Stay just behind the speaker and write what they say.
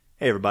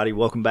Hey, everybody.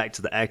 Welcome back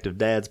to the Active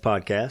Dads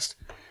podcast.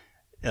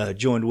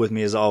 Joined with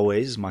me, as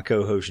always, is my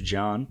co-host,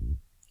 John.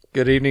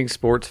 Good evening,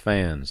 sports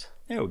fans.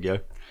 There we go.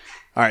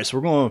 All right, so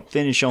we're going to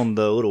finish on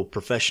the little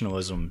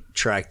professionalism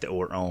track that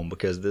we're on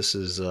because this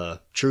is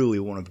truly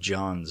one of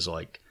John's,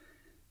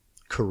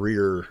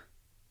 career,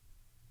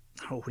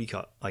 what do you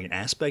call it, like an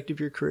aspect of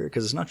your career?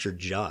 Because it's not your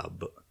job,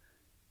 but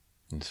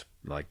It's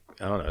like,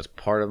 I don't know, it's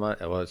part of my,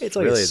 well, it's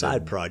like really a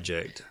side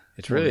project.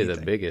 It's What do really you the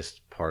think?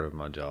 biggest part of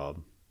my job.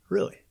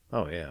 Really?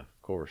 Oh yeah,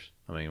 of course.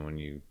 I mean,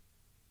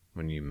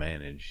 when you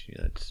manage,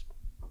 it's,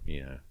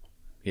 yeah,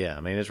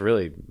 I mean, it's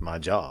really my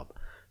job,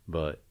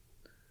 but,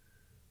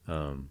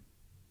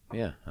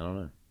 yeah, I don't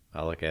know.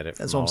 I look at it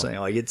That's from what I'm saying.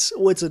 Like it's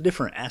a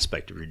different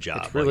aspect of your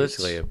job. It's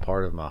realistically a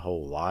part of my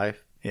whole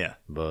life, yeah.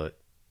 but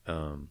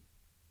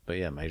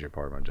yeah, major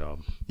part of my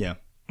job. Yeah.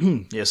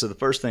 Yeah, so the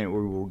first thing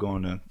we were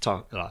going to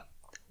talk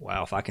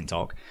wow, if I can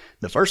talk.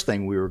 The first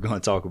thing we were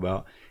going to talk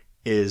about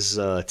is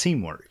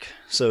teamwork.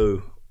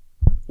 So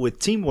with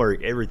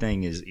teamwork,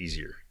 everything is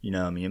easier.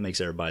 It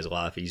makes everybody's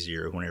life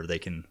easier whenever they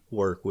can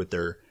work with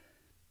their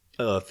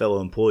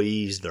fellow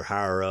employees, their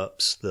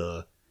higher-ups,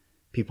 the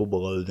people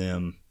below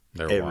them,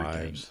 Their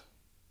everything. wives.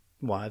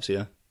 Wives,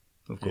 yeah,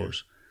 of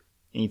course.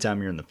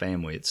 Anytime you're in the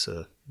family, it's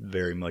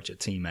very much a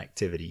team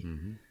activity,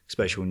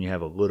 especially when you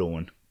have a little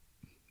one.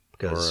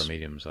 Or a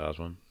medium-sized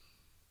one.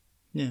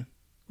 Yeah.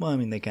 Well, I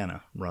mean, they kind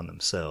of run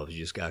themselves. You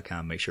just got to kind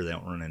of make sure they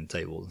don't run into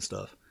tables and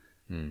stuff.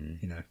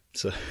 Mm-hmm.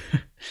 So,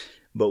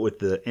 but with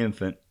the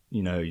infant,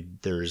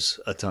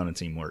 there's a ton of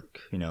teamwork.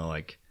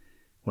 Like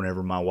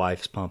whenever my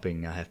wife's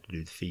pumping, I have to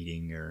do the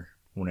feeding, or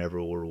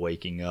whenever we're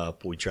waking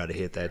up, we try to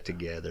hit that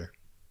together.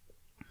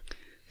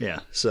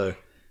 Yeah. So,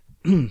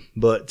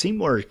 but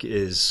teamwork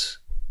is,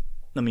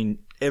 I mean,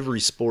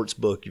 every sports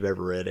book you've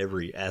ever read,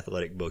 every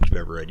athletic book you've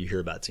ever read, you hear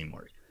about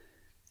teamwork.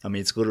 I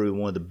mean, it's literally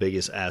one of the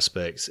biggest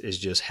aspects is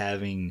just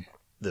having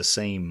the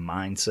same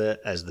mindset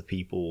as the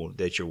people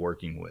that you're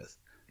working with,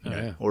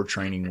 or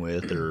training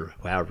with, or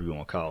however you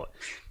want to call it.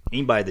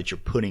 Anybody that you're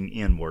putting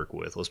in work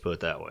with, let's put it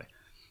that way.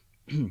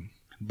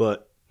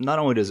 But not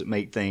only does it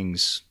make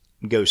things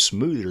go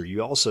smoother,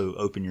 you also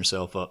open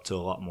yourself up to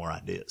a lot more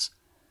ideas.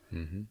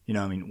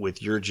 Mm-hmm.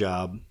 With your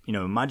job,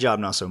 my job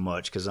not so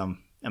much because I'm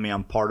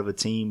part of a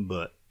team,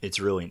 but it's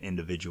really an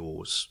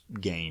individual's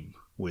game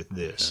with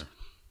this. Okay.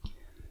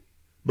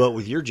 But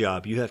with your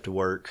job, you have to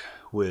work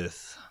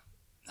with,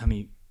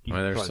 you've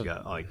probably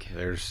got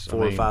there's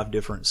 4 or 5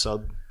 different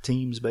sub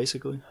teams,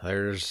 basically.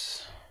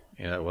 There's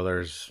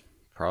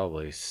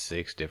probably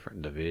 6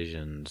 different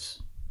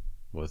divisions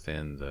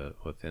within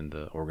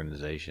the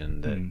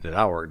organization that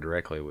I work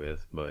directly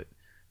with. But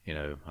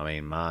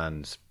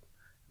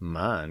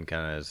mine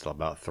kind of is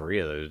about 3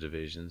 of those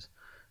divisions.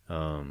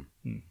 But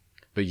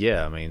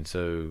yeah,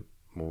 so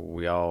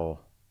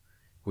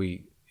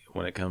we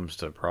when it comes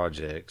to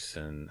projects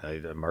and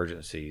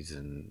emergencies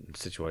and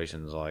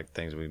situations like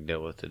things we've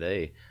dealt with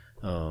today,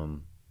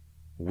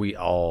 we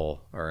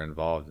all are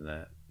involved in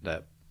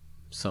that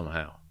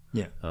somehow.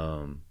 Yeah.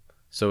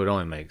 So it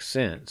only makes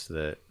sense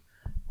that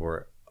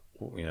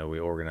we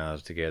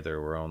organize together.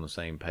 We're on the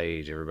same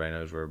page. Everybody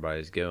knows where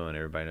everybody's going.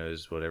 Everybody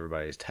knows what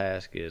everybody's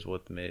task is,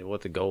 what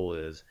the goal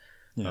is.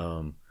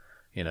 Yeah.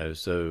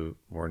 So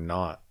we're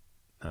not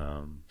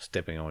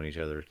stepping on each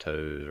other's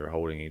toes or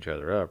holding each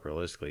other up.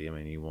 Realistically,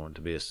 you want it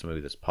to be as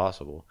smooth as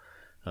possible.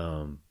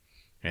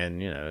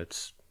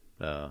 It's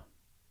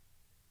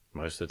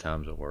most of the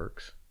times it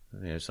works.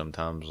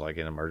 Sometimes like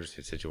in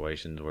emergency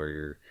situations where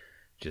you're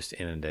just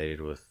inundated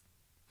with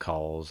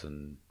calls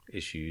and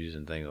issues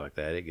and things like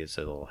that, it gets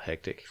a little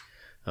hectic.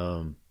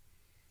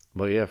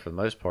 But yeah, for the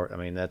most part,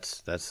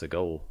 that's the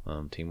goal.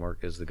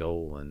 Teamwork is the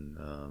goal,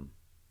 and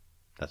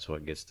that's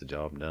what gets the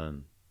job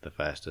done the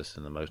fastest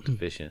and the most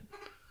efficient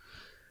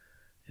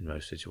in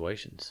most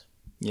situations.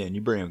 Yeah, and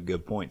you bring up a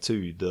good point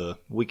too. The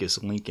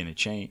weakest link in a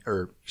chain,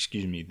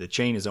 the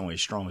chain is only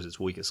as strong as its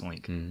weakest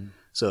link. Mm-hmm.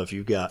 So if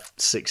you've got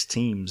 6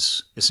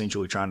 teams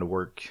essentially trying to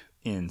work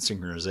in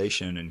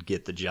synchronization and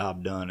get the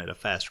job done at a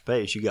faster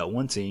pace, you got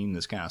one team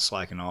that's kind of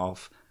slacking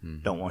off,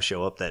 don't want to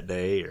show up that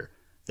day, or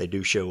they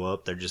do show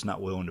up, they're just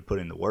not willing to put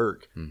in the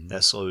work.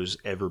 That slows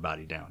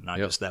everybody down, not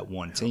just that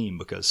one team,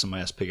 because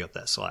somebody has to pick up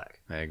that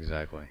slack.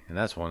 Exactly, and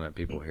that's one that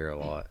people hear a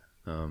lot.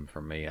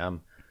 For me,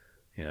 I'm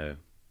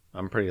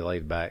pretty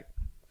laid back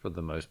for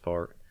the most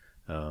part,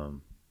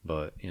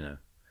 but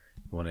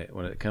when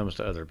it comes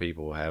to other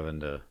people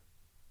having to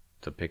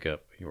pick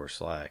up your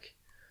slack,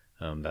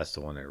 that's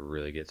the one that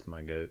really gets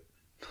my goat.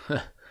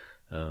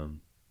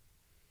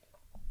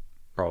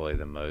 Probably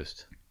the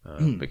most,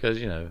 because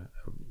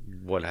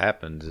what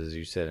happens is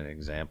you set an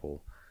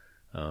example,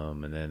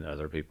 and then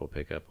other people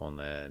pick up on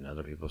that, and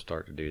other people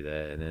start to do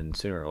that, and then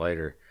sooner or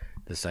later,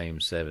 the same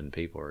 7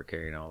 people are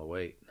carrying all the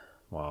weight,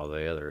 while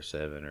the other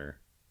 7 are,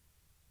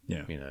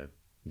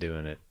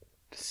 doing it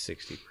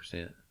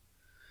 60%.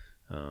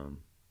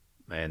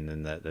 And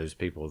then those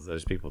people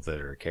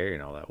that are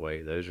carrying all that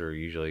weight, those are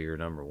usually your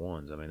number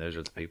ones. Those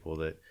are the people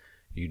that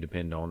you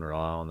depend on,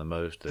 rely on the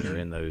most, that are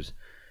in those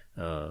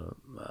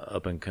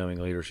up and coming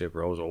leadership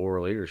roles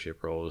or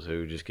leadership roles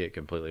who just get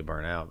completely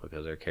burnt out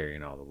because they're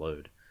carrying all the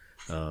load,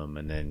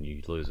 and then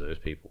you lose those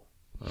people.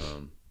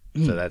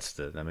 So that's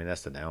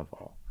the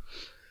downfall.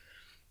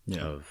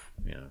 Yeah. Of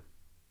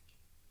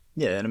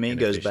Yeah, and I mean, it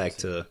goes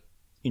back inefficiency.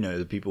 to,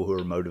 the people who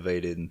are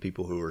motivated and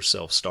people who are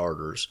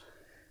self-starters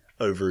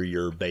over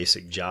your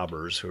basic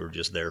jobbers who are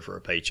just there for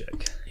a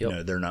paycheck.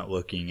 Yep. They're not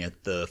looking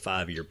at the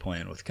 5-year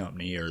plan with the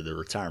company or the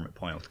retirement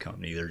plan with the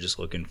company. They're just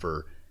looking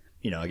for,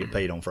 I get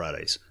paid on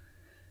Fridays.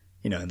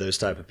 Those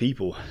type of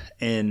people.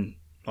 And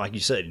like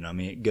you said, I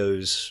mean, it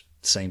goes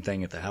same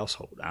thing at the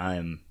household. I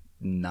am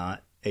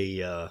not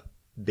a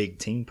big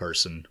team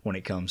person when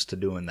it comes to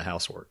doing the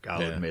housework.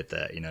 I'll admit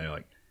that,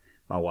 like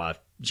my wife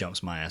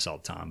jumps my ass all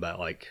the time about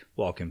like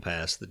walking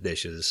past the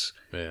dishes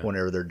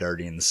whenever they're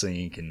dirty in the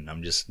sink. And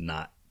I'm just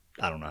not,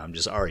 I don't know. I'm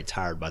just already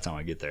tired by the time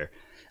I get there.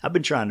 I've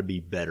been trying to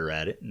be better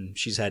at it, and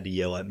she's had to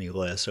yell at me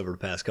less over the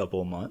past couple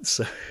of months.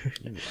 So.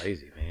 You're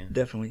lazy, man.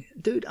 Definitely.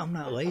 Dude, I'm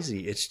not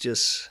lazy. It's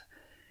just,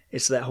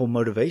 it's that whole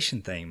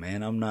motivation thing,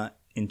 man. I'm not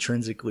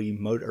intrinsically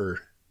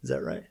is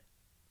that right?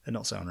 That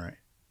don't sound right.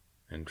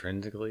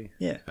 Intrinsically?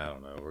 Yeah. I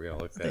don't know. We're going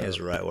to look I that think up. that's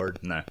the right word.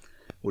 No,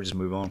 we'll just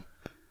move on.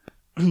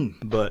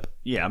 But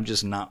yeah, I'm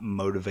just not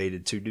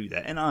motivated to do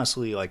that. And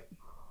honestly, like,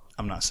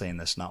 I'm not saying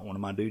that's not one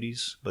of my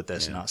duties, but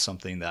that's not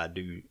something that I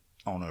do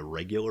on a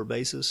regular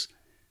basis.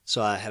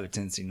 So I have a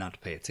tendency not to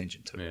pay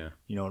attention to it. Yeah.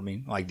 You know what I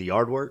mean? Like the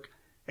yard work,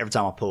 every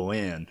time I pull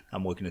in,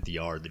 I'm looking at the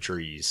yard, the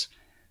trees,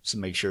 to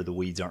make sure the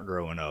weeds aren't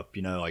growing up.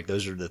 Like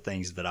those are the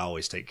things that I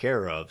always take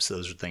care of. So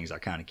those are things I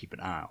kind of keep an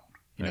eye on.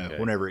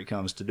 Whenever it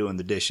comes to doing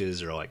the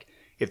dishes or like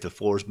if the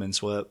floor's been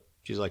swept,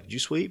 she's like, "Did you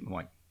sweep?" I'm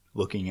like,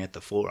 looking at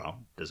the floor,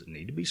 does it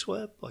need to be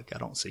swept? Like, I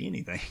don't see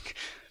anything.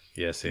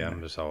 Yeah, see, I'm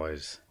just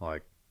always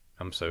like,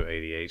 I'm so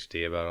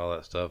ADHD about all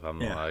that stuff. I'm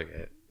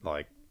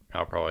like,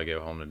 I'll probably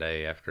go home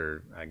today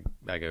after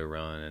I go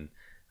run, and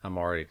I'm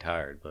already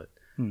tired, but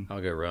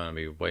I'll go run and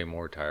be way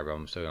more tired, but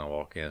I'm still going to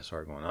walk in and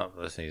start going, oh,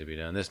 this needs to be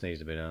done, this needs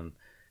to be done,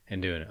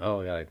 and doing it.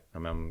 Oh, I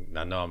know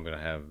I'm going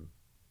to have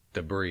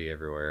debris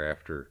everywhere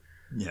after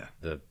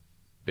the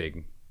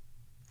big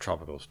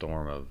tropical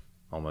storm of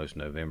almost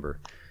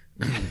November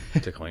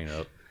to clean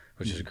up,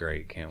 which is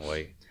great. Can't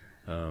wait.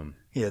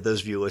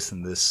 Those of you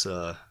listening to this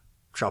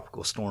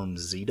tropical storm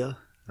Zeta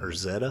or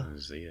Zeta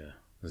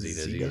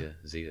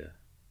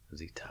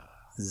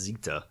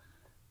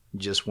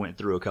just went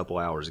through a couple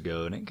hours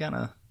ago, and it kind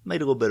of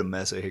made a little bit of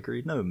mess at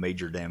Hickory. No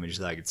major damage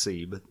that I could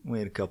see, but we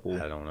had a couple.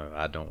 I don't know.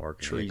 I don't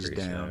work in trees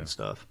Hickory, down and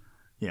stuff.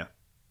 Yeah.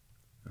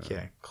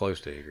 Okay.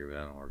 Close to Hickory, but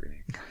I don't work in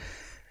Hickory.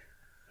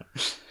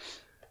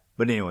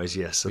 But anyways,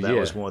 yes. So that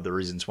was one of the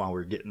reasons why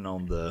we're getting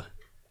on the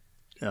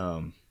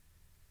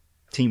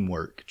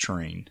teamwork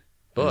train.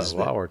 But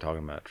while we're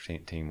talking about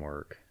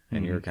teamwork,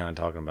 and you're kind of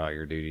talking about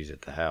your duties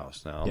at the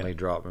house, now let me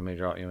drop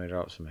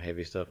some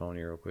heavy stuff on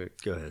you real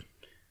quick. Go ahead.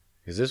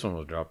 Because this one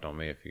was dropped on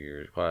me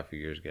quite a few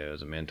years ago,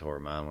 as a mentor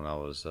of mine when I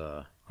was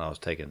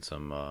taking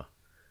some, I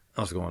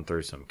was going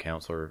through some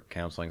counseling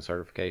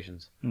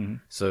certifications. Mm-hmm.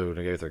 So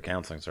to go through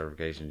counseling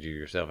certifications, you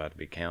yourself have to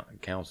be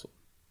counseled.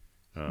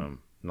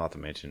 Not to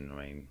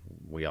mention,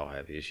 we all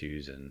have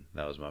issues, and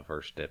that was my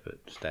first step at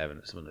stabbing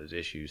at some of those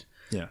issues.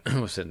 Yeah, I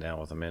was sitting down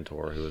with a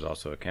mentor who was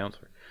also a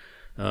counselor.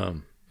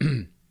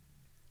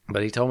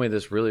 But he told me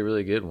this really,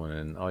 really good one,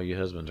 and all you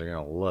husbands are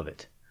going to love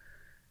it.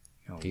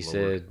 He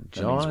said,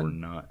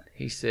 John,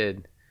 he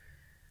said,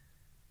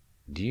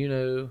 do you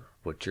know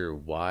what your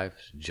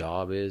wife's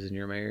job is in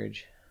your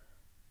marriage?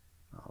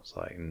 I was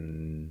like,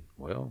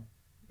 well,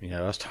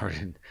 I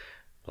started,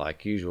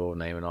 like usual,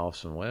 naming off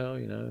some,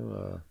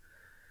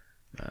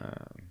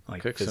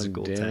 like cook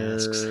physical some dinner,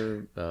 tasks,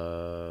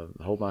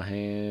 hold my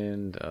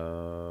hand,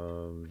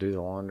 do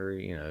the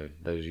laundry,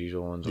 those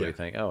usual ones where you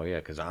think, oh yeah,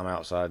 because I'm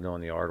outside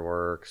doing the yard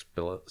work,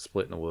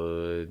 splitting the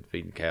wood,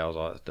 feeding cows,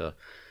 all that stuff.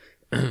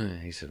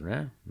 He said,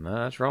 no,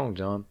 that's wrong,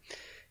 John.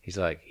 He's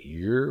like,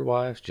 your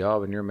wife's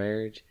job in your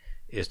marriage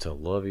is to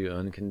love you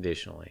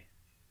unconditionally.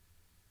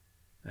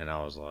 And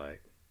I was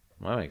like,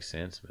 well, that makes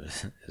sense, but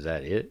is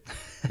that it?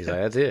 He's like,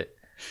 that's it.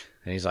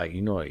 And he's like,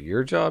 you know what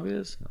your job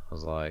is? I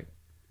was like,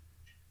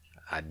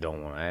 I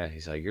don't want to ask.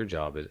 He's like, your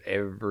job is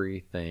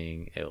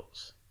everything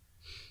else.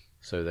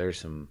 So there's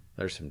some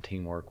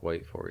teamwork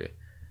wait for you.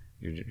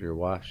 Your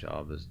wife's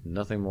job is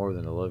nothing more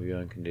than to love you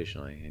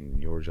unconditionally,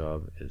 and your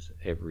job is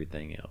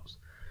everything else.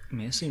 I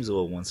mean, it seems a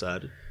little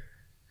one-sided.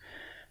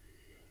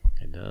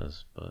 It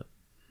does, but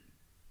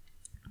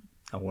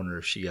I wonder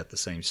if she got the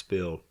same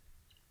spill,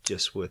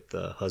 just with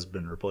the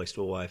husband replaced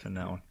with wife in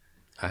that one.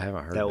 I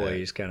haven't heard that. That way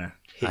he's kind of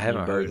hitting I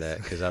haven't heard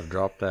that because I've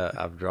dropped that.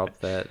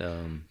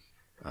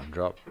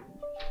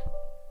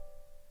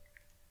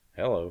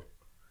 Hello.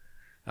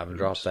 I've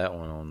dropped that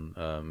one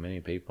on many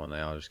people, and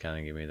they all just kind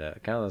of give me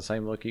that kind of the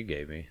same look you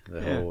gave me.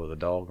 The whole the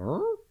dog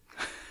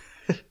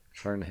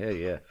turn the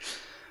head,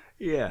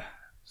 yeah.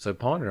 So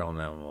ponder on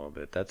that one a little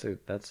bit. That's a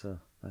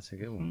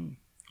good one.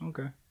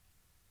 Okay.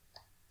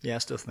 Yeah, I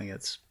still think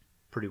that's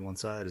pretty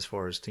one-sided as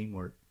far as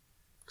teamwork.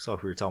 Because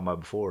like we were talking about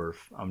before,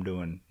 if I'm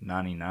doing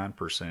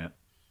 99%,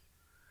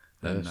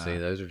 And, See,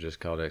 those are just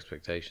called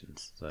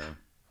expectations. So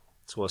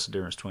what's the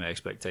difference between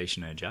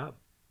expectation and a job?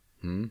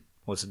 Hmm?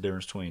 What's the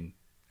difference between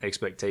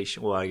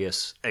expectation? Well, I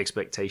guess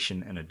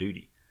expectation and a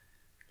duty.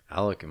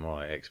 I look at more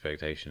like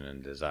expectation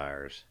and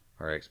desires,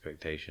 or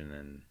expectation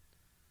and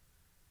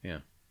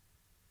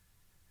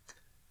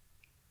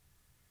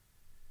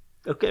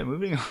Okay,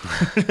 moving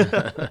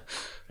on.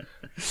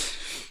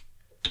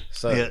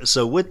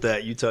 So with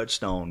that, you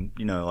touched on,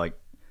 like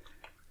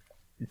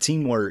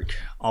teamwork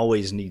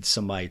always needs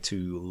somebody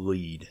to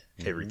lead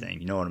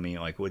everything. You know what I mean?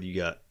 Like whether you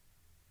got,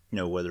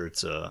 whether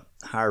it's a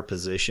higher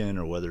position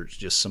or whether it's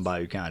just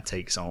somebody who kind of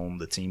takes on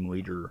the team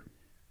leader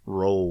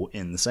role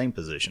in the same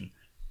position,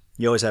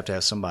 you always have to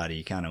have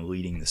somebody kind of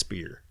leading the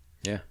spear.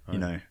 Yeah.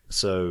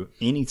 So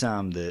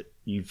anytime that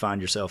you find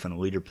yourself in a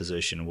leader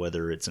position,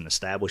 whether it's an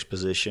established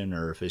position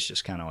or if it's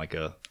just kind of like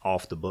a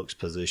off the books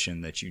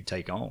position that you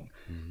take on,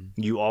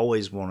 you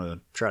always want to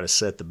try to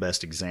set the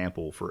best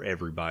example for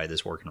everybody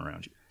that's working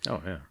around you.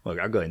 Oh, yeah. Look,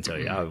 I'll go ahead and tell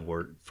you, I've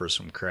worked for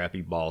some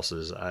crappy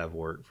bosses. I've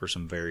worked for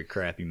some very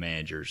crappy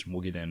managers.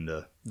 We'll get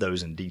into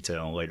those in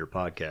detail in later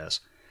podcasts.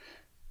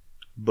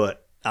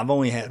 But I've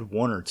only had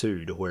one or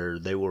two to where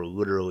they were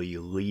literally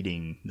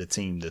leading the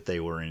team that they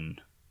were in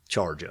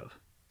charge of.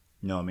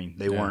 You know what I mean?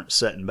 They weren't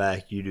sitting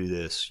back, you do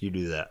this, you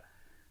do that.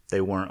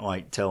 They weren't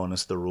like telling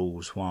us the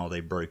rules while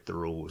they break the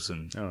rules.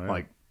 And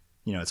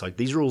it's like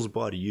these rules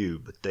apply to you,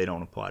 but they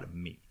don't apply to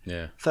me.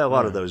 Yeah. I've had a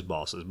lot of those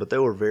bosses, but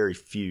there were very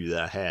few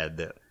that I had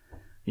that,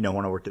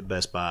 when I worked at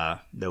Best Buy,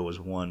 there was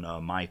one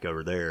Mike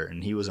over there,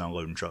 and he was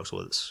unloading trucks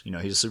with us.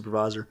 He's a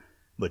supervisor,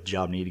 but the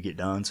job needed to get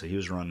done, so he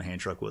was running the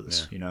hand truck with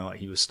us. Like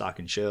he was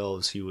stocking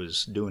shelves. He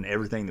was doing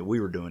everything that we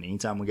were doing.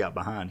 Anytime we got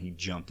behind, he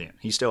jumped in.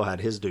 He still had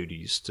his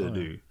duties to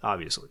do,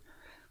 obviously.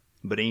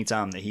 But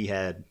anytime that he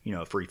had,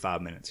 a free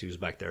 5 minutes, he was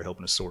back there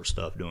helping us sort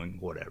stuff, doing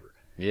whatever.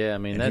 Yeah, I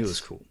mean, he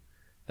was cool.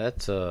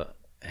 That's and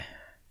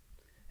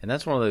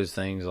that's one of those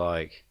things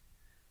like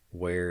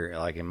where,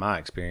 like in my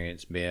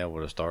experience, being able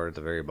to start at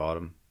the very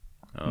bottom,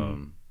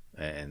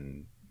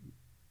 and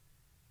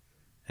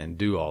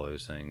do all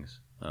those things,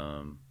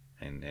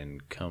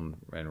 and come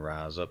and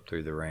rise up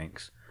through the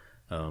ranks.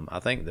 I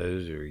think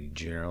those are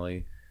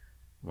generally,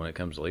 when it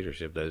comes to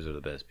leadership, those are the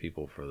best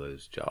people for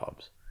those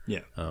jobs.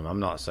 Yeah.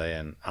 I'm not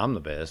saying I'm the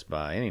best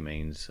by any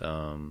means.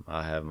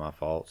 I have my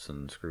faults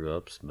and screw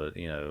ups, but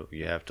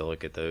you have to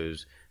look at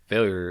those.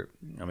 Failure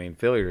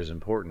is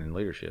important in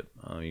leadership.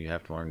 You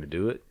have to learn to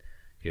do it.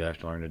 You have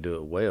to learn to do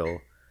it well,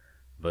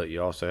 but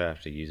you also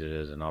have to use it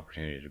as an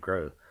opportunity to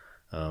grow.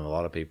 A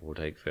lot of people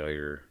take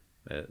failure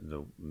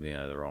the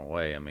wrong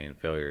way. I mean,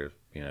 failure,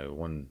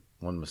 one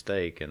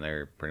mistake and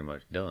they're pretty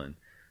much done.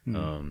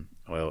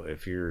 Well,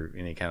 if you're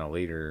any kind of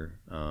leader,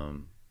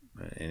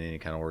 in any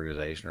kind of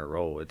organization or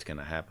role, it's going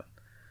to happen.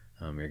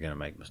 You're going to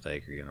make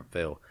mistakes. You're going to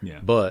fail. Yeah.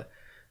 But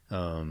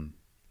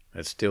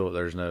it's still,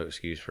 there's no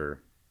excuse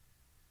for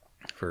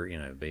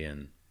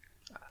being.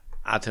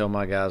 I tell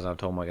my guys, and I've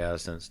told my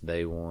guys since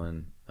day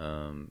one,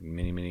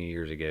 many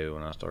years ago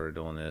when I started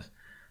doing this,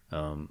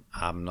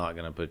 I'm not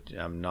going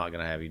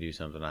to have you do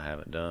something I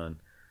haven't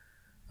done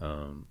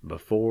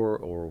before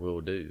or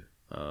will do.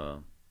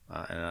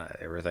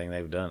 Everything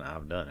they've done,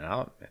 I've done, and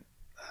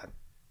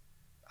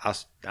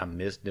I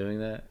miss doing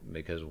that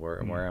because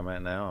where I'm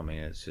at now, I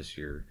mean, it's just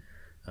you're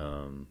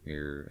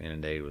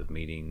inundated with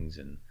meetings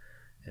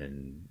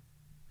and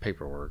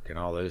paperwork and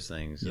all those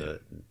things that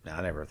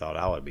I never thought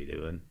I would be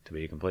doing, to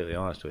be completely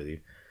honest with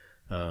you.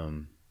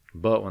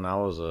 But when I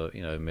was a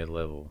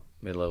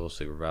mid-level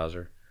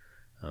supervisor,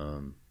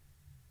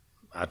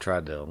 I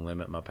tried to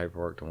limit my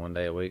paperwork to 1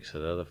 day a week, so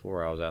the other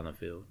 4 I was out in the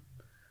field,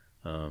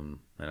 and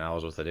I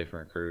was with a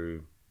different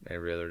crew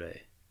every other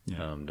day,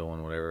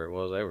 doing whatever it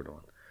was they were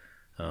doing.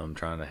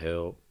 Trying to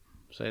help.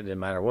 So it didn't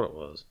matter what it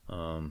was.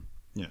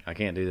 I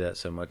can't do that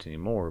so much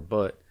anymore,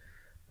 but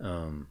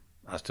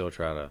I still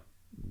try to,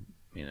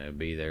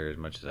 be there as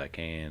much as I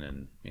can,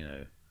 and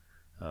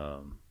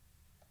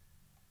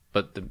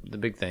but the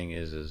big thing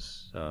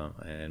is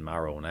in my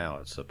role now,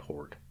 it's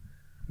support.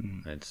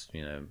 It's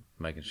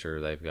making sure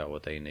they've got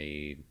what they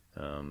need.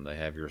 They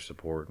have your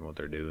support in what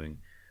they're doing,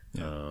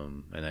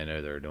 and they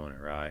know they're doing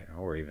it right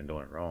or even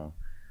doing it wrong,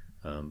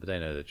 but they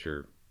know that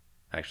you're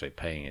actually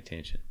paying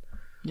attention.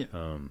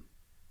 Yeah.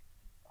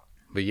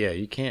 But yeah,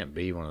 you can't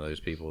be one of those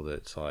people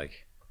that's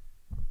like,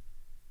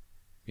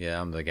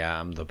 I'm the guy,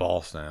 I'm the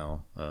boss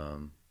now.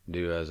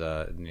 Do as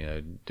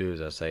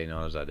I say,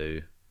 not as I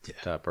do.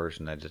 Type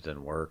person. That just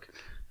doesn't work.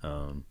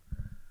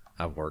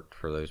 I've worked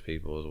for those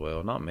people as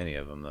well. Not many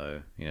of them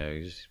though.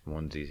 Just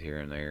onesies here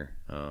and there.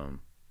 For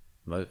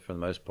the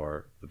most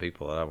part, the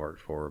people that I've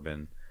worked for have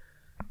been,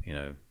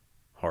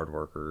 hard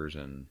workers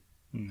and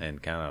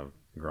kind of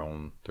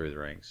grown through the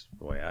ranks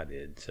the way I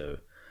did. So.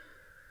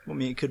 Well, I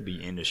mean, it could be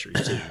industry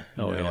too.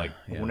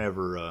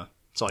 Whenever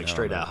it's like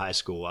straight out of high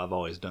school, I've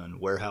always done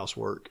warehouse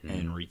work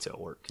and retail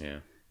work. Yeah.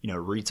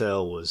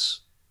 Retail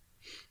was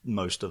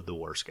most of the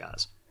worst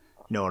guys.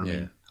 You know what I Yeah.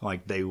 mean?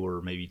 Like they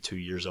were maybe 2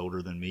 years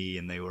older than me,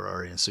 and they were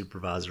already in a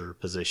supervisor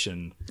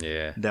position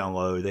Yeah. down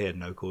low. They had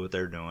no clue what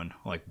they're doing.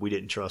 Like we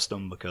didn't trust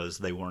them because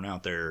they weren't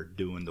out there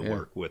doing the Yeah.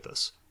 work with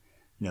us.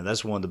 You know,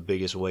 that's one of the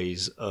biggest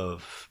ways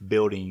of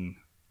building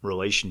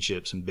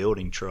relationships and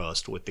building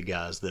trust with the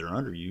guys that are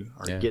under you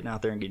are Yeah. getting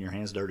out there and getting your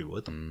hands dirty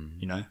with them.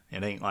 You know,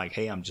 it ain't like,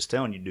 hey, I'm just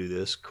telling you to do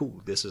this.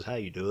 Cool, this is how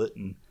you do it,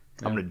 and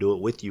I'm going to do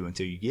it with you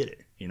until you get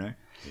it. You know,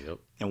 Yep.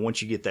 and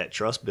once you get that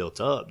trust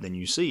built up, then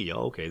you see,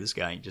 oh, okay, this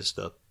guy ain't just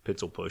a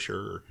pencil pusher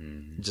or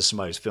just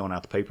somebody who's filling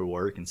out the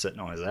paperwork and sitting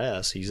on his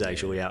ass. He's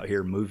actually out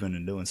here moving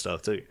and doing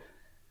stuff too.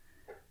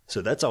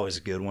 So that's always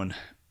a good one.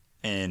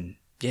 And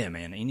yeah,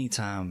 man,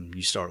 anytime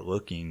you start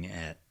looking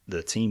at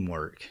the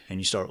teamwork and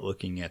you start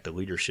looking at the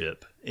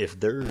leadership, if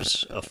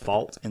there's a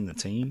fault in the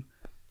team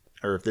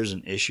or if there's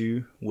an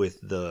issue with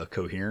the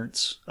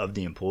coherence of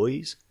the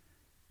employees,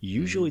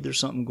 usually there's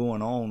something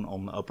going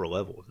on the upper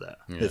level of that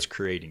that's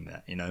creating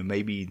that. You know,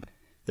 maybe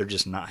they're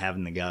just not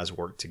having the guys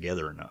work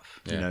together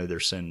enough. You know, they're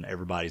saying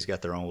everybody's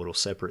got their own little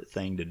separate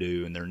thing to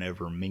do and they're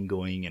never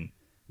mingling and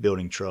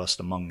building trust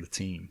among the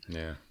team.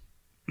 Yeah.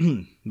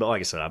 But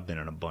like I said, I've been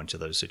in a bunch of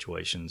those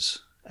situations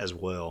as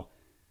well,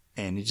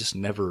 and it just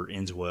never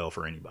ends well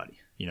for anybody.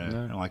 You know,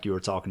 and like you were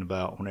talking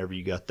about, whenever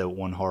you got that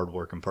one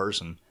hardworking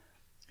person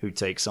who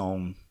takes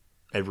on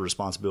every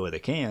responsibility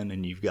they can,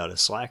 and you've got a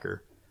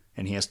slacker,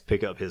 and he has to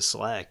pick up his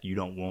slack, you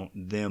don't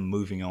want them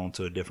moving on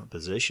to a different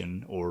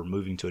position or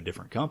moving to a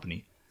different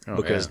company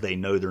because they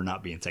know they're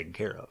not being taken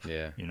care of.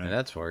 Yeah. You know, And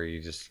that's where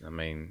you just, I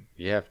mean,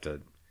 you have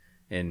to,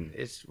 and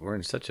we're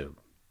in such a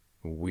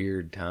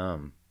weird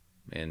time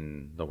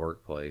in the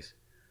workplace.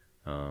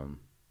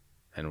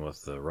 And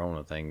with the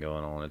Rona thing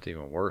going on, it's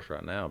even worse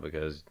right now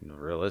because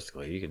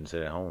realistically, you can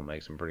sit at home and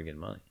make some pretty good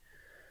money.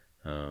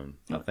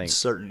 I think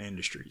certain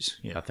industries.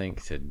 Yeah. I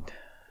think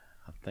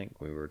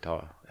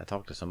I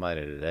talked to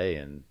somebody today,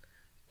 and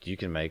you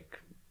can make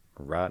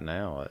right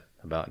now at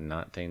about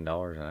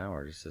 $19 an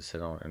hour just to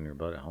sit on your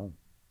butt at home,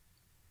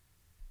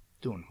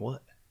 Doing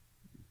what?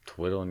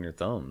 twiddling your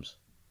thumbs.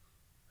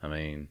 I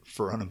mean,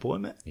 For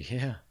unemployment?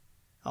 yeah.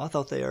 I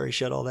thought they already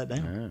shut all that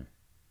down.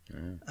 Yeah.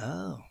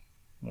 Oh,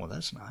 well,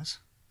 that's nice.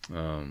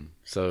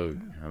 So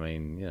I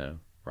mean, you know,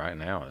 right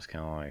now it's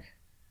kind of like,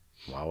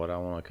 why would I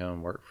want to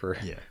come work for?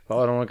 Yeah. Why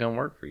would I want to come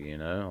work for you? You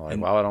know, like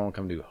And- why would I want to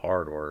come do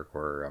hard work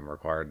where I'm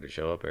required to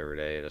show up every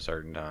day at a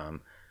certain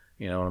time?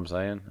 You know what I'm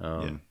saying?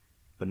 Yeah.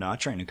 But no, I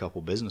train a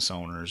couple business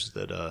owners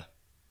that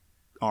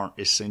aren't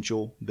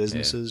essential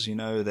businesses. You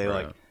know, they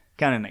Right. like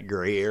kind of in that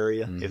gray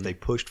area. If they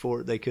pushed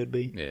for it, they could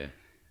be. Yeah.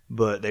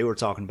 But they were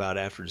talking about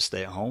after the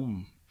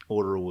stay-at-home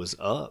order was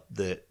up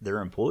that their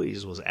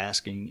employees was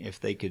asking if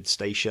they could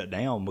stay shut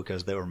down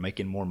because they were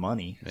making more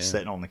money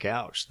sitting on the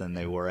couch than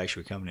they were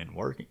actually coming in and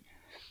working.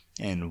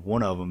 And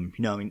one of them,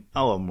 you know, I mean,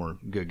 all of them were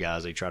good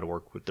guys. They try to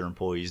work with their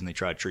employees and they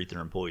try to treat their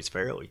employees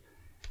fairly.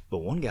 But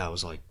one guy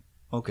was like,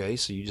 okay,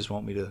 so you just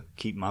want me to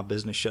keep my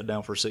business shut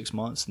down for 6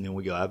 months and then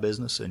we go out of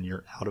business and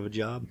you're out of a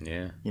job?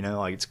 Yeah. You know,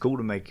 like it's cool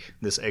to make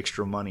this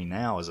extra money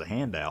now as a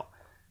handout,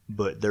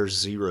 but there's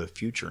zero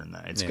future in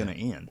that. It's going to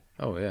end.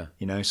 Oh yeah.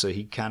 You know, so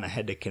he kind of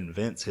had to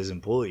convince his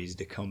employees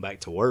to come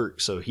back to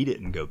work so he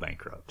didn't go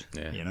bankrupt.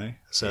 Yeah. You know,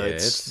 so Yeah,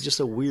 it's just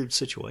a weird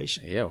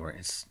situation. Yeah.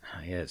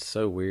 It's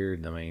so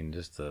weird. I mean,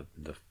 just the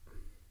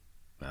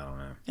I don't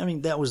know. I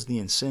mean, that was the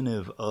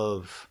incentive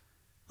of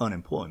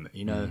unemployment.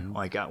 You know,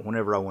 like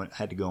whenever I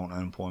had to go on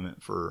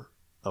unemployment for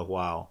a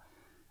while,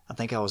 I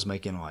think I was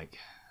making like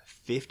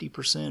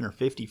 50% or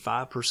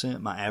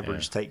 55% my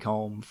average take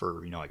home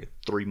for, you know, like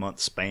a 3-month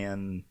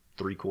span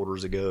 3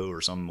 quarters ago or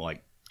some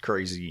like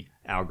crazy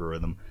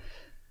algorithm.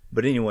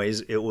 But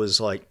anyways, it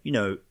was like, you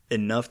know,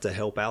 enough to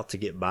help out to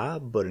get by,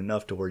 but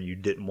enough to where you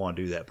didn't want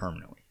to do that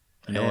permanently.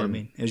 You know what I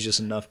mean? It was just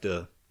enough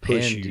to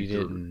push And you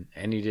through.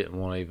 you didn't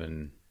want to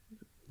even,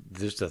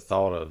 just the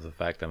thought of the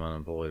fact I'm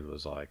unemployed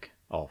was like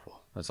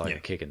awful. That's like a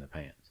kick in the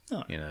pants,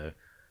 Oh. you know.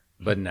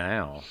 But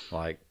now,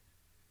 like,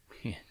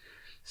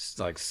 it's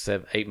like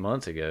 8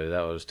 months ago,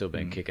 that would have still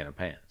been kicking the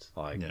pants.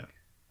 Like,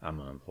 I'm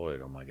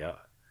unemployed. Oh my god!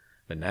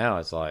 But now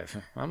it's like,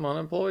 I'm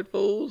unemployed,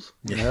 fools.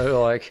 You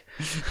know, like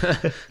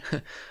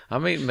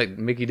I'm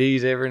eating Mickey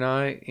D's every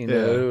night. You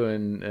know,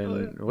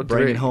 and what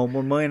Bringing home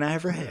more money than I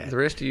ever had. the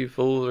rest of you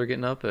fools are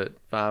getting up at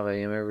 5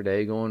 a.m. every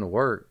day going to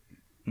work.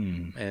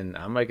 And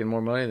I'm making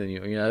more money than you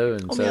know.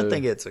 And I mean, I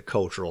think it's a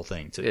cultural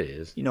thing too. it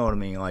is. You know what I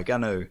mean? Like I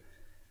know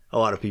a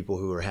lot of people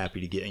who are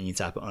happy to get any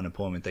type of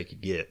unemployment they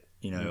could get.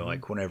 You know,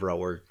 like whenever I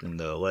worked in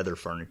the leather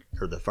furniture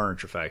or the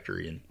furniture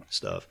factory and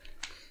stuff,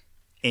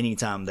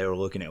 anytime they were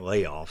looking at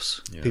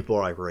layoffs, people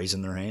are like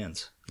raising their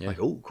hands. Like,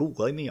 oh, cool,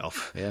 lay me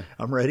off. Yeah.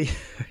 I'm ready.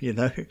 You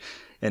know,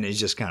 and it's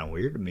just kind of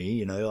weird to me.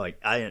 You know, like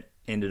I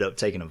ended up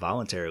taking a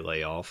voluntary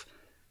layoff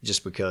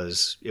just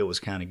because it was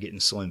kind of getting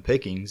slim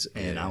pickings,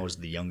 and I was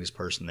the youngest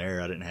person there.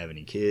 I didn't have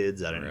any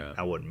kids.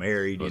 I wasn't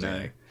married. You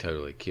know,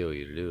 Totally kill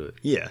you to do it.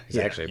 yeah, It's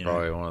actually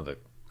probably one of the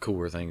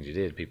cooler things you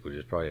did. People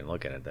just probably didn't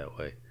look at it that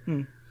way.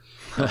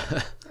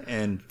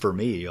 And for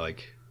me,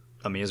 like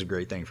I mean, it's a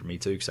great thing for me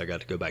too because I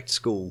got to go back to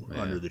school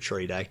under the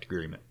Trade Act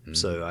agreement.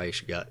 So I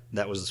actually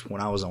that was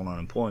when I was on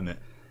unemployment.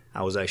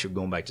 I was actually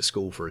going back to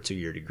school for a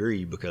 2-year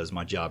degree because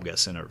my job got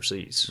sent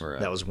overseas. Right.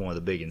 That was one of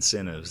the big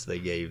incentives they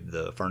gave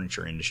the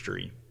furniture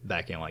industry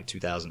back in like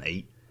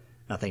 2008.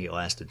 I think it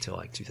lasted till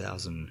like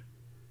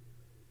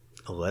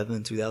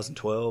 2011,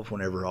 2012,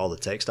 whenever all the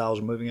textiles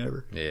were moving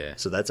over. Yeah.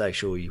 So that's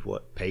actually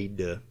what paid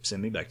to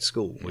send me back to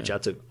school, which I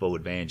took full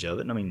advantage of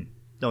it. And I mean,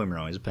 don't get me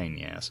wrong, it's a pain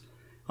in the ass.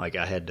 Like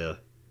I had to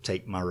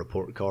take my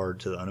report card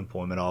to the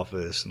unemployment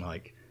office and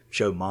like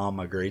show mom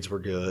my grades were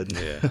good,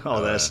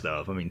 all that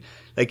stuff. I mean,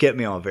 they kept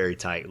me on a very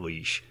tight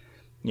leash.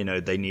 You know,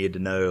 they needed to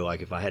know,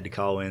 like, if I had to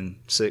call in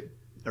sick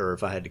or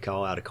if I had to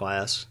call out of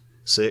class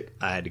sick,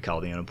 I had to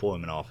call the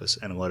unemployment office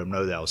and let them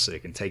know that I was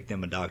sick and take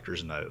them a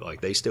doctor's note. Like,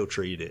 they still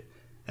treated it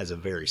as a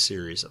very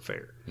serious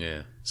affair.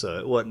 Yeah. So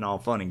it wasn't all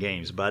fun and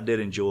games, but I did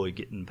enjoy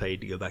getting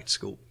paid to go back to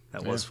school.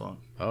 That was fun.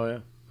 Oh,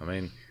 yeah. I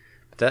mean,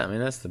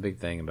 that's the big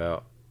thing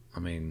about,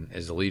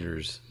 as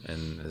leaders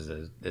and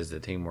as the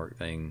teamwork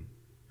thing,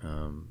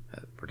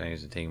 that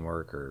pertains to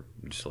teamwork or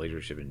just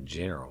leadership in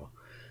general,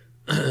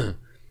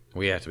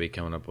 we have to be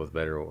coming up with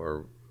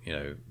better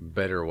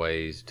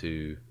ways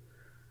to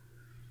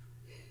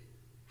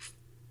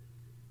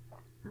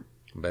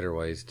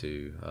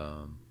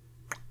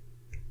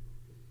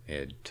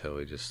it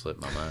totally just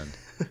slipped my mind.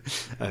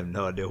 I have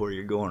no idea where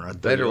you're going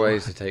right there. Better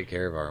ways to take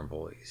care of our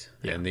employees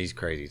in these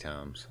crazy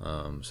times.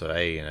 So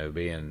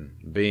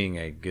being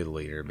a good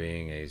leader,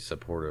 being a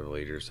supportive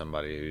leader,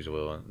 somebody who's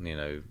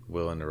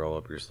willing to roll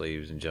up your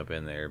sleeves and jump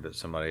in there, but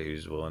somebody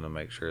who's willing to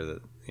make sure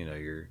that,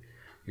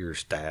 your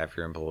staff,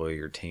 your employee,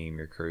 your team,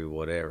 your crew,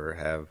 whatever,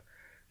 have,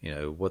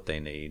 what they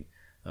need.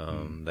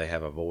 They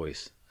have a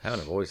voice.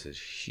 Having a voice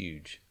is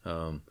huge.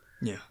 When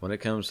it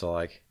comes to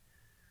like,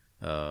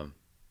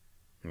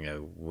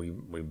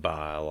 we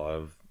buy a lot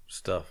of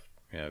stuff,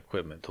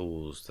 equipment,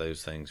 tools,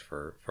 those things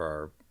for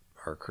our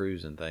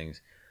crews and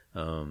things.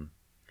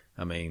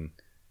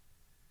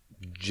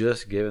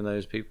 Just giving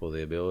those people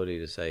the ability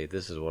to say,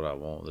 this is what I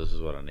want, this is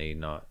what I need,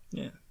 not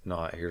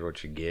here's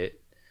what you get.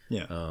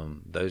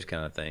 Those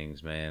kind of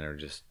things, man, are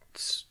just,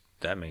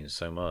 that means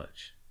so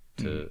much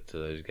to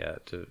those guys,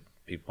 to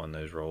people in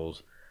those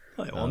roles.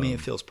 Well,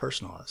 it feels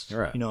personalized.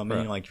 Right. You know what I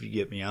mean? Like if you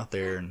get me out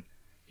there and,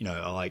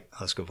 I like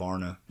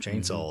Husqvarna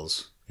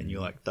chainsaws, and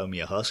you like throw me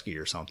a Husky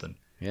or something,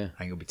 I ain't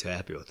gonna be too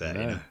happy with that.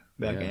 No.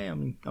 Like, hey,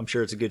 I'm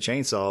sure it's a good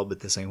chainsaw, but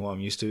this ain't what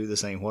I'm used to.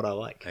 This ain't what I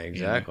like.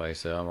 Exactly.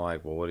 So I'm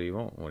like, well, what do you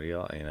want? What do you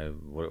like?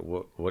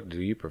 What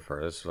do you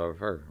prefer? This is what I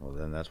prefer. Well,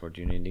 then that's what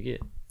you need to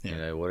get.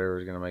 Whatever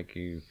is gonna make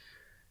you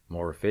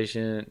more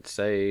efficient,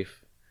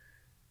 safe,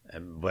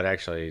 but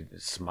actually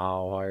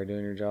smile while you're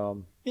doing your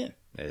job.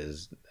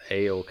 Is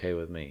A-okay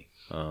with me.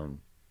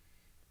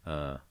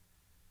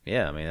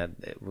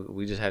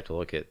 We just have to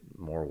look at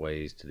more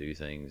ways to do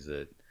things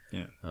that.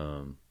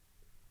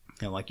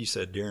 And like you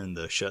said, during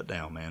the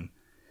shutdown, man,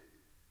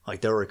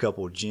 like there were a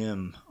couple of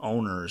gym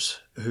owners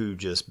who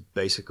just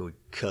basically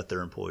cut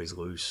their employees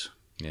loose.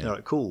 They're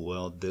like, cool,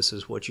 well, this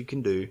is what you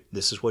can do.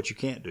 This is what you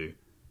can't do.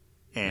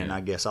 And I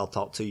guess I'll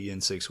talk to you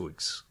in 6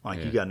 weeks.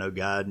 Like you got no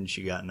guidance.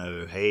 You got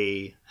no,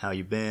 hey, how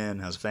you been?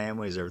 How's the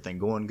family? Is everything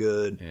going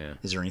good?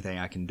 Is there anything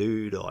I can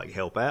do to like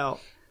help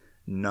out?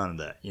 None of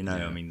that.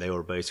 They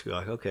were basically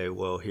like, okay,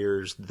 well,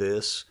 here's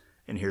this.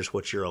 And here's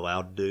what you're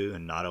allowed to do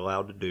and not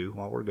allowed to do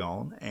while we're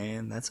gone,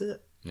 and that's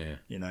it.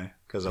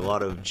 Because a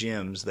lot of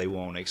gyms, they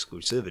want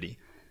exclusivity,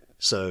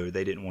 so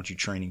they didn't want you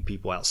training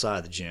people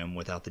outside the gym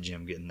without the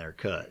gym getting their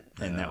cut,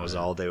 and that was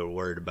all they were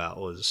worried about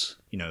was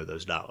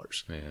those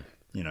dollars.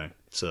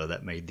 So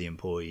that made the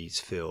employees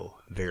feel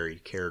very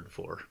cared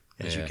for,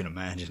 as you can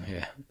imagine.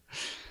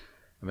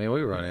 We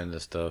run into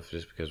stuff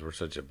just because we're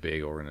such a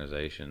big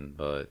organization,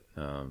 but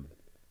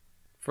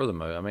for the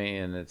most,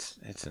 and it's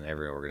in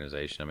every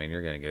organization.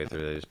 You're going to go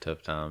through those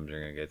tough times.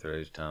 You're going to go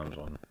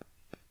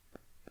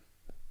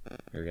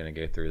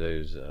through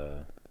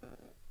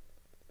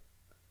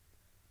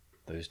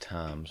those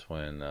times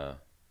when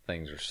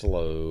things are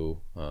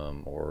slow,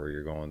 or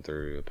you're going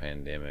through a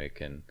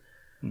pandemic, and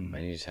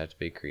you just have to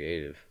be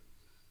creative.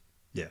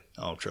 Yeah.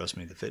 Oh, trust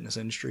me, the fitness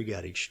industry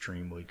got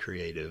extremely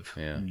creative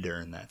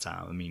during that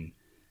time.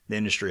 The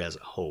industry as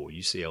a whole,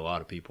 you see a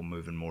lot of people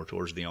moving more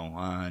towards the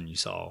online. You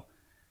saw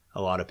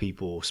a lot of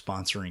people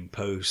sponsoring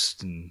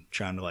posts and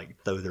trying to like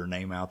throw their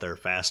name out there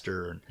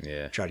faster and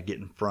try to get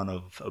in front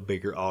of a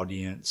bigger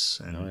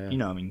audience.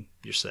 And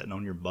you're sitting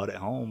on your butt at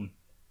home.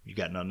 You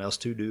got nothing else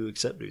to do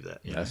except do that.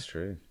 That's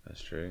true.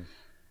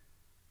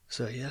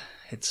 So it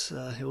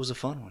was a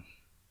fun one.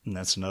 And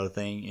that's another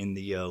thing in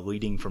the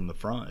leading from the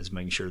front is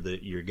making sure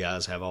that your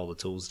guys have all the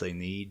tools they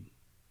need,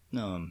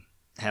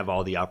 have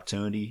all the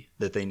opportunity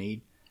that they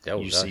need.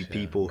 See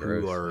people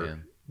who are.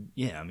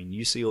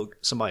 You see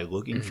somebody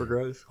looking for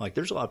growth. Like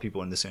there's a lot of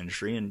people in this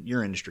industry and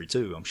your industry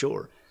too, I'm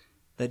sure,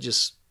 they're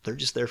just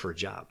there for a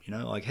job,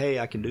 like, hey,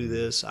 I can do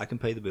this, I can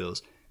pay the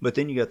bills. But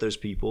then you got those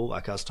people,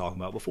 like I was talking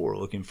about before,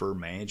 looking for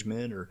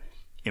management, or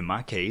in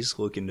my case,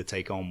 looking to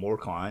take on more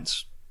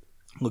clients,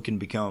 looking to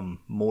become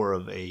more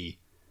of a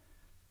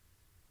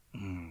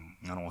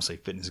I don't want to say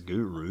fitness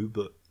guru,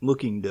 but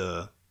looking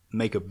to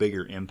make a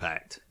bigger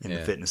impact in the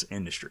fitness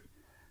industry.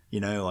 You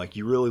know, like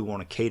you really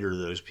want to cater to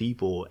those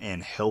people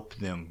and help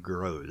them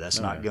grow. That's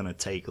not going to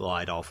take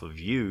light off of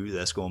you.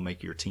 That's going to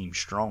make your team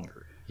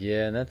stronger.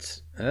 Yeah, and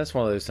that's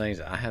one of those things.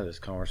 I have this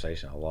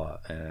conversation a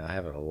lot, and I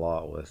have it a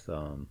lot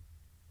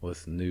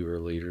with newer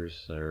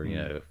leaders that are, you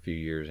know, a few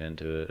years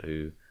into it,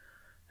 who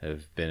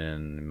have been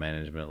in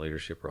management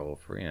leadership role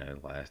for, you know,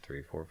 the last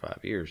 3, 4, 5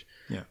 years.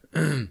 Yeah.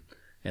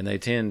 And they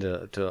tend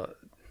to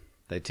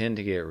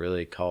get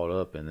really caught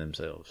up in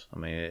themselves. I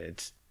mean,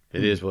 it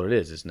is what it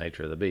is. It's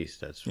nature of the beast.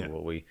 That's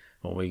what when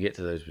we get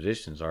to those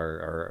positions,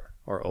 our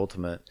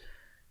ultimate,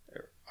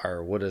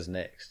 our what is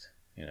next.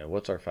 You know,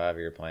 what's our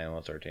 5-year plan?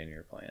 What's our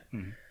 10-year plan?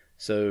 Mm-hmm.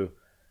 So,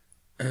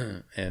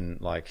 and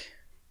like,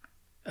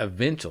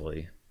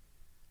 eventually,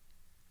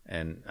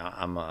 and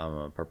I'm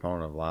a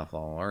proponent of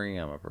lifelong learning.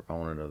 I'm a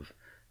proponent of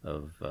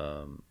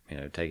you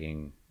know,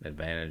 taking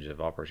advantage of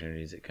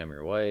opportunities that come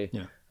your way.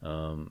 Yeah.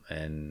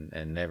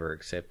 And never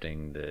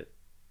accepting that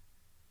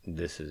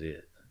this is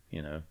it,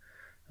 you know.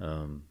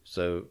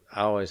 So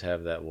I always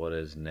have that what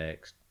is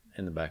next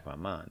in the back of my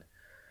mind.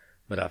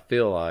 But I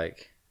feel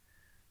like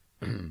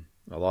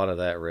a lot of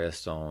that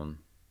rests on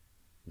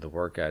the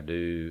work I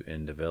do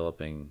in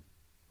developing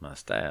my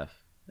staff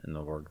and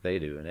the work they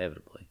do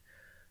inevitably,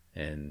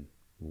 and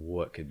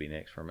what could be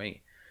next for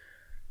me,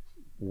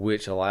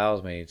 which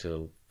allows me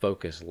to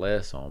focus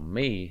less on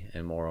me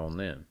and more on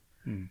them.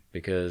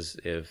 Because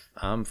if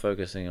I'm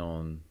focusing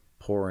on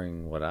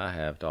pouring what I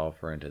have to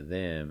offer into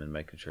them and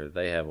making sure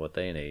they have what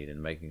they need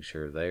and making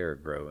sure they are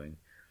growing,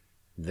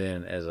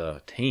 then as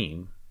a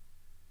team,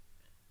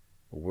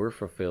 we're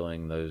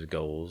fulfilling those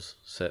goals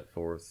set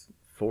forth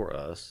for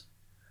us,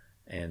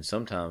 and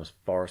sometimes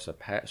far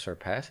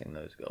surpassing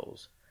those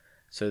goals.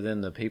 So then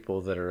the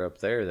people that are up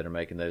there that are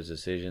making those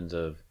decisions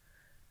of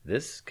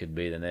this could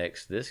be the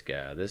next this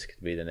guy, this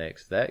could be the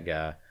next that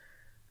guy,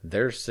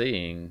 they're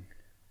seeing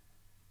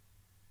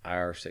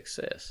our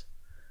success.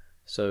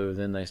 So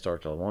then they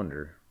start to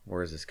wonder,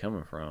 where is this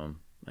coming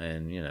from?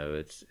 And, you know,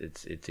 it's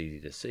easy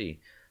to see.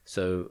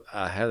 So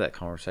I have that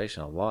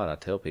conversation a lot. I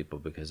tell people,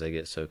 because they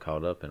get so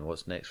caught up in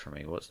what's next for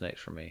me, what's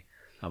next for me.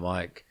 I'm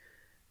like,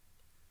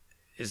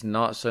 it's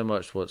not so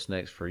much what's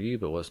next for you,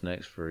 but what's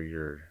next for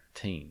your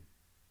team.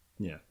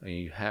 Yeah. I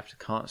mean, you have to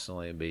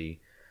constantly be,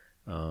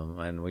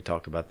 and we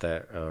talked about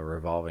that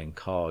revolving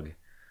cog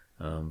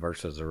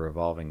versus a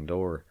revolving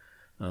door.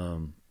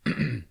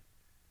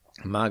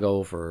 My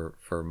goal for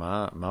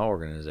my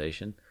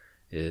organization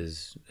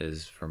is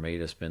for me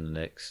to spend the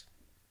next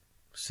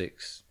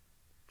 6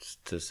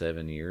 to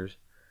 7 years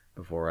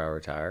before I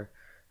retire,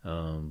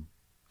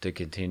 to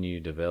continue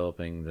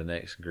developing the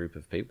next group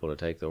of people to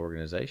take the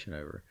organization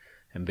over,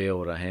 and be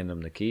able to hand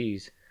them the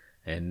keys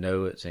and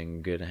know it's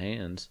in good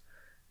hands,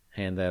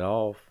 hand that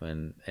off,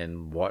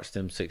 and watch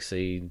them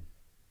succeed,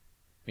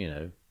 you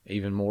know,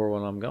 even more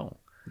when I'm gone.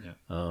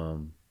 Yeah.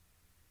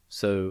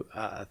 So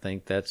I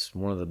think that's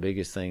one of the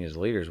biggest things as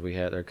leaders.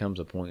 There comes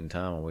a point in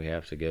time when we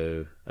have to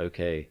go,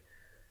 okay,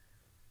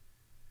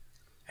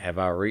 have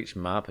I reached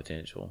my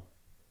potential?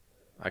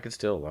 I can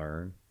still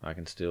learn. I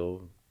can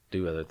still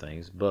do other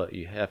things, but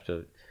you have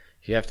to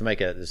make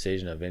that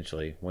decision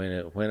eventually.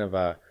 When have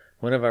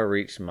I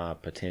reached my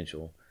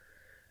potential?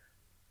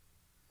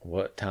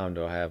 What time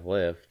do I have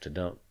left to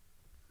dump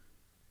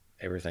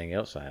everything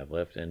else I have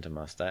left into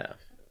my staff,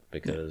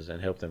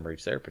 and help them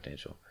reach their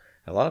potential?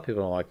 A lot of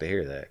people don't like to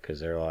hear that,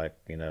 because they're like,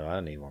 you know, I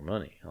need more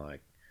money.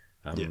 Like,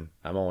 I'm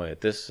only at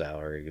this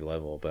salary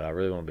level, but I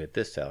really want to be at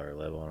this salary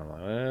level. And I'm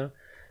like, well,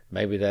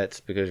 maybe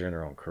that's because you're in the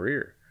wrong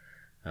career.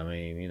 I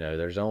mean, you know,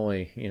 there's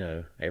only, you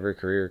know, every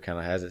career kind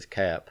of has its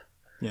cap.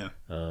 Yeah.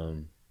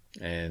 And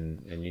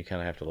you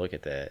kind of have to look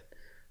at that.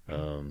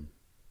 I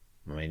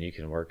mean, you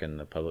can work in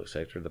the public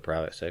sector, the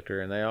private sector,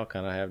 and they all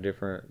kind of have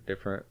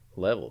different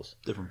levels.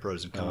 Different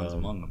pros and cons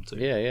among them too.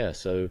 Yeah.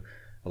 So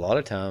a lot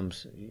of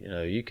times, you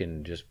know, you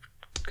can just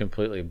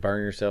completely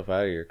burn yourself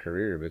out of your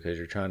career because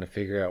you're trying to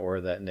figure out where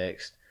that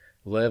next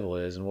level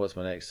is and what's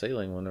my next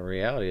ceiling, when the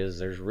reality is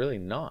there's really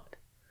not.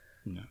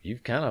 No.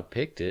 You've kind of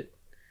picked it.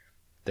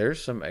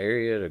 There's some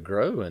area to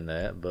grow in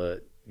that,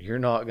 but you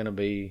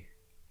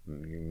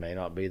may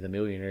not be the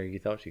millionaire you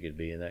thought you could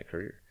be in that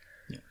career.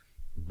 Yeah.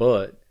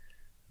 But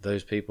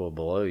those people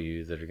below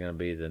you that are going to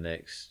be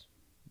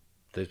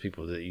those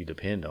people that you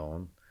depend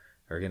on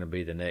are going to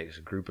be the next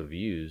group of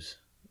yous.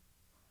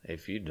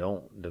 If you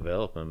don't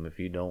develop them, if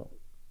you don't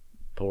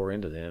pour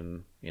into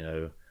them, you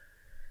know,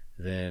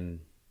 then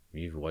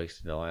you've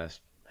wasted the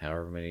last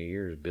however many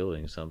years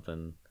building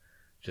something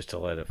just to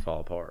let it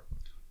fall apart.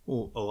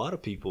 Well, a lot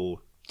of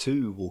people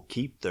too will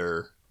keep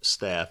their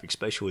staff,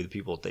 especially the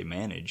people that they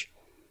manage,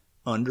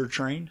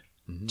 undertrained,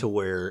 to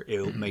where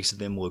it makes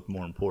them look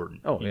more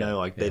important. Oh, you know,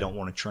 like they don't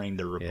want to train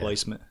their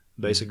replacement,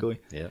 basically.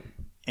 Yeah.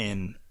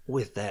 And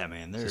with that,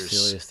 man, it's the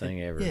silliest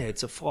thing ever. Yeah,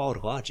 it's a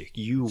flawed logic.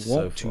 You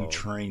want to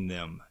train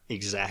them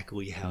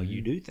exactly how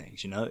you do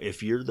things. You know,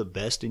 if you're the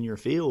best in your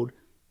field,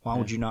 Why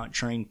would you not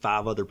train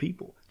 5 other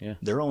people? Yeah.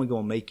 They're only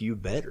going to make you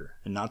better.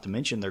 And not to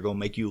mention, they're going to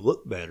make you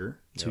look better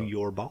to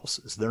your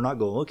bosses. They're not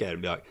going to look at it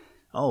and be like,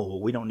 oh,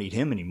 well, we don't need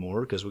him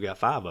anymore because we got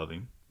 5 of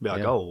him. Be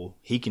like, oh, well,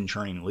 he can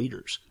train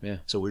leaders. Yeah.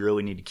 So we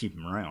really need to keep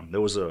him around.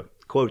 There was a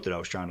quote that I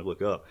was trying to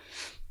look up.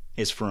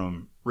 It's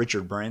from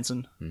Richard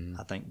Branson,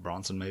 I think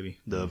Bronson maybe,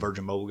 the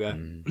Virgin Mobile guy.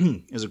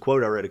 It's a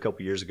quote I read a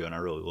couple years ago, and I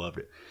really loved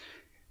it.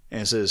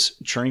 And it says,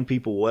 train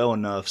people well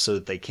enough so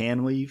that they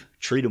can leave,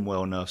 treat them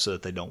well enough so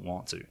that they don't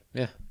want to.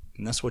 Yeah.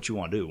 And that's what you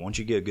want to do. Once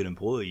you get a good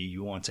employee,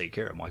 you want to take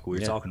care of them, like we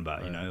were talking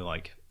about. You know,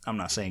 like I'm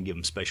not saying give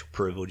them special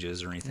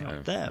privileges or anything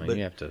like that. I mean, but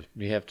you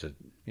have to,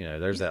 you know,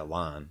 there's that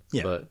line.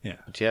 Yeah, but yeah.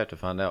 you have to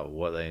find out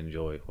what they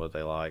enjoy, what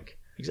they like.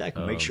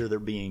 exactly, make sure they're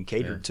being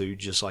catered to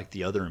just like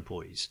the other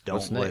employees.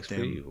 What's Don't let next for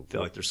them you?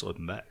 feel like they're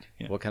slipping back.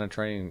 Yeah. What kind of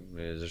training?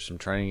 Is there some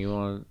training you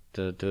want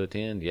to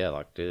attend? Yeah,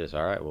 like do this.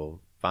 All right, well,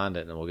 find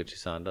it and we'll get you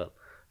signed up.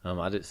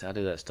 I do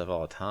that stuff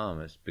all the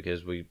time. It's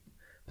because but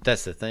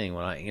that's the thing.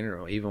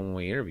 Even when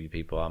we interview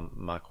people,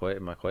 my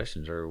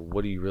questions are,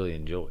 what do you really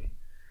enjoy?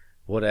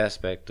 What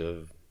aspect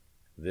of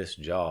this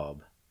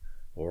job,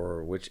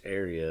 or which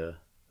area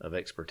of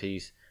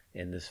expertise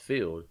in this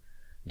field,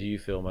 do you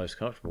feel most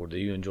comfortable? Do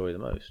you enjoy the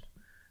most?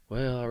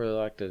 Well, I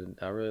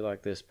really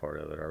like this part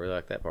of it. I really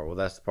like that part. Well,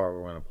 that's the part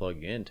we're going to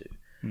plug you into,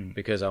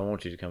 because I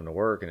want you to come to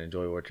work and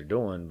enjoy what you're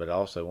doing, but I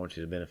also want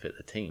you to benefit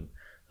the team.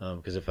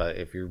 Because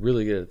if you're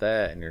really good at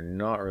that and you're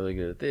not really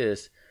good at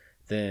this,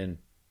 then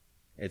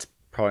it's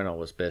probably not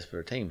what's best for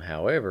the team.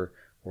 However,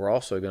 we're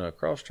also going to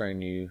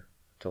cross-train you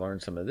to learn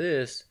some of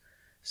this,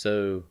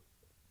 so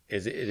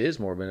it is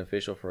more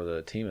beneficial for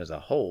the team as a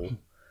whole,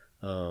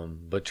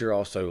 but you're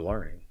also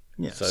learning.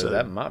 Yeah, so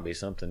that might be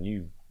something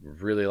you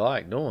really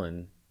like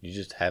doing. You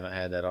just haven't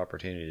had that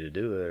opportunity to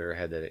do it or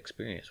had that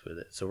experience with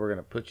it. So we're going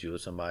to put you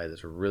with somebody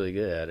that's really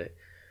good at it,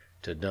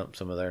 to dump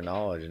some of their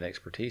knowledge and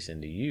expertise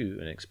into you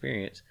and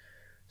experience.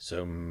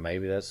 So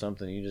maybe that's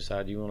something you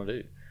decide you want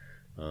to do.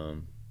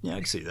 Yeah, I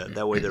can see that.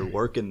 That way they're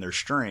working their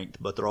strength,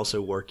 but they're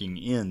also working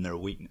in their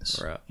weakness.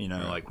 Right. You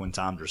know, like when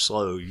times are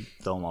slow, you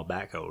throw them on a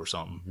backhoe or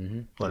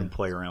something. Let them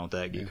play around with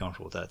that, get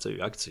comfortable with that too.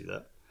 I can see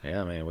that.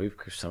 Yeah, I mean, we've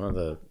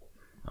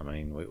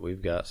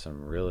got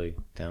some really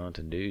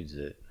talented dudes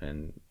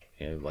and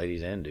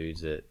ladies and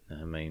dudes that,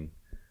 I mean,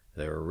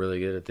 they were really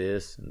good at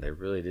this and they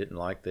really didn't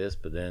like this,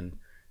 but then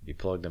you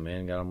plugged them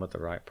in, got them with the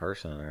right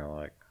person, and they're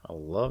like, I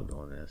love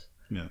doing this.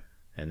 Yeah.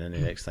 And then the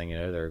next thing you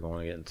know, they're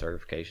going to get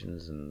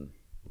certifications and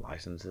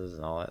licenses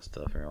and all that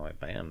stuff, and you're like,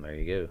 bam, there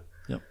you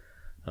Yep.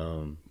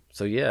 go.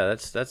 So yeah,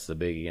 that's the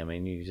biggie. I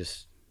mean, you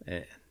just,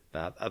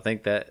 I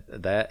think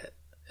that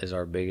is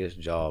our biggest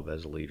job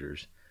as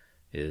leaders,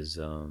 is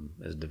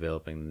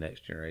developing the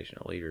next generation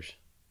of leaders.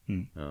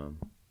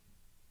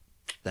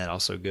 That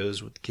also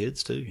goes with the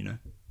kids too, you know.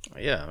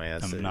 Yeah, I mean,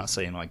 I'm not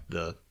saying like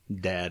the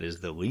dad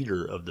is the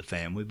leader of the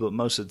family, but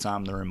most of the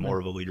time they're in more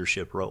of a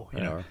leadership role. You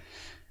know,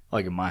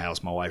 like in my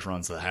house, my wife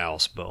runs the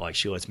house, but like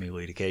she lets me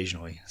lead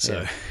occasionally.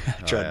 So I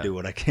try to do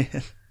what I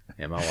can.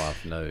 Yeah, my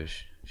wife knows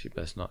she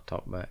best not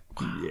talk back.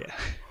 Yeah.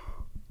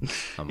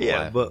 I'm yeah,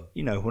 laughing. but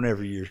you know,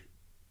 whenever you're,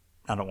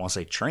 I don't want to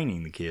say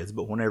training the kids,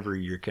 but whenever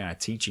you're kind of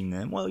teaching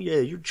them, well, yeah,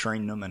 you're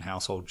training them in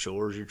household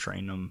chores, you're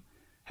training them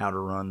how to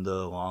run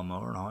the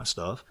lawnmower and all that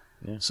stuff.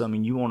 Yeah. So I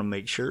mean, you want to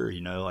make sure,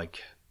 you know,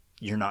 like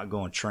you're not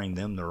going to train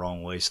them the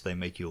wrong way so they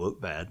make you look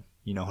bad.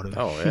 You know what I mean?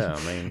 Oh yeah,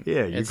 I mean,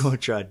 yeah, you're going to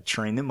try to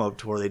train them up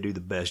to where they do the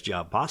best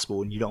job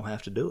possible, and you don't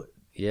have to do it.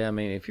 Yeah, I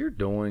mean, if you're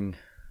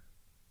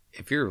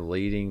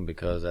leading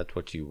because that's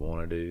what you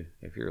want to do,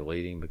 if you're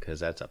leading because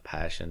that's a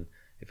passion,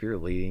 if you're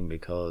leading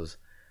because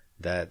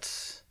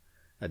that's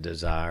a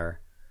desire,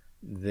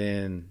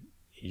 then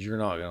you're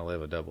not going to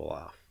live a double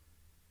life,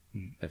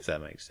 if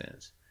that makes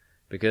sense.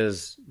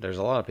 Because there's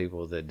a lot of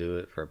people that do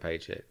it for a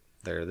paycheck.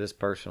 They're this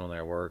person when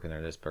they're at work and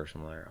they're this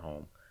person when they're at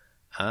home.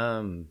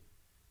 I'm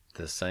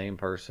the same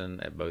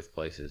person at both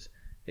places,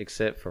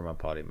 except for my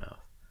potty mouth.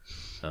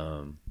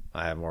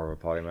 I have more of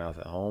a potty mouth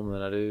at home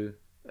than I do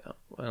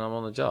when I'm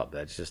on the job.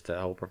 That's just that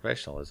whole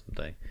professionalism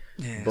thing.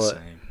 Yeah,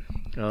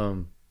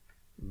 same.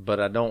 But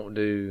I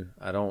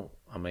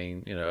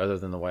mean, you know, other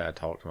than the way I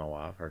talk to my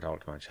wife or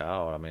talk to my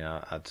child, I mean,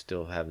 I'd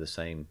still have the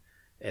same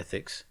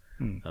ethics.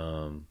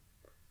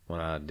 When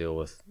I deal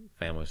with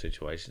family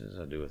situations,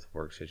 I do with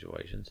work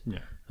situations. Yeah.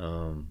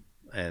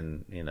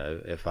 And you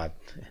know, if I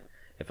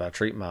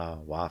treat my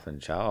wife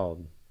and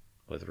child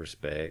with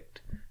respect,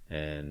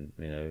 and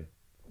you know,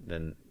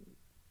 then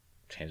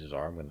chances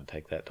are I'm going to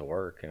take that to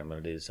work and I'm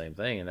going to do the same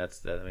thing. And that's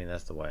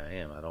the way I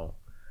am. I don't,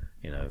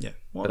 you know,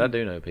 Well, but I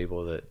do know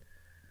people that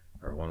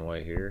are one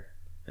way here,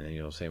 and then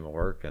you'll see them at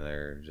work and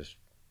they're just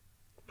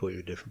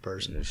completely different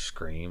person. Just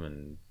scream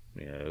and,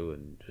 you know,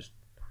 and just,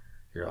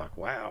 you're like,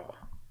 wow.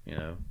 You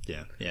know?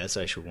 Yeah. That's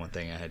actually one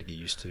thing I had to get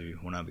used to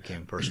when I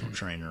became a personal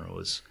trainer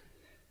was,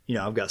 you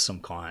know, I've got some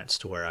clients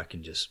to where I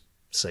can just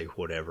say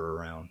whatever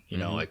around, you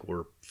know, like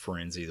we're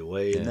friends either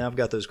way. And then I've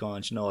got those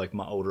clients, you know, like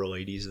my older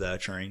ladies that I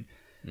train,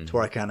 to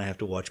where I kind of have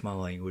to watch my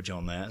language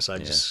on that. So I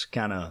just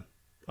kind of,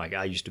 like,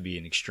 I used to be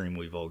an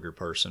extremely vulgar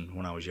person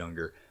when I was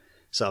younger.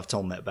 So I've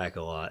toned that back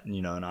a lot,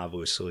 and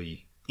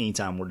obviously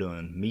anytime we're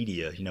doing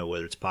media,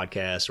 whether it's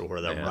podcasts or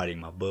whether I'm writing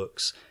my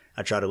books,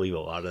 I try to leave a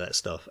lot of that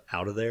stuff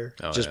out of there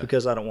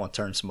because I don't want to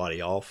turn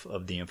somebody off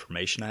of the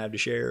information I have to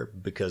share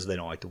because they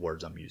don't like the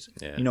words I'm using.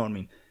 Yeah. You know what I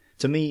mean?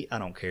 To me, I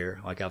don't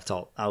care. Like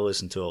I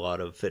listen to a lot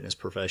of fitness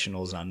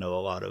professionals, and I know a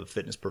lot of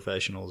fitness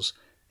professionals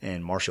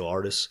and martial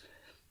artists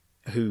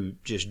who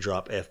just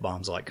drop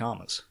F-bombs like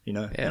commas,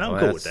 Yeah, and I'm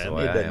cool with that. The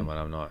way I am when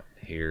I'm not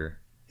here.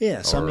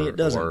 Yeah, so it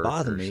doesn't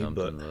bother me,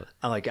 but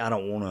I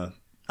don't want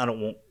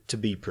to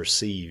be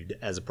perceived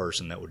as a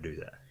person that would do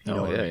that. You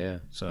know what I mean? Yeah.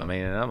 So I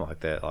mean, and I'm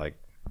like that. Like,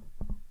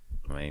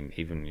 I mean,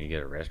 even you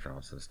get at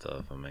restaurants and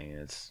stuff. I mean,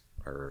 it's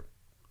or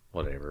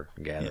whatever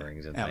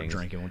gatherings and out things.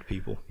 Drinking with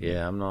people.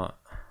 Yeah, I'm not.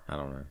 I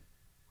don't know.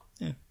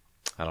 Yeah,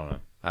 I don't know.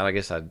 I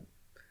guess I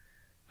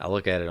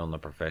look at it on the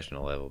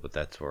professional level, but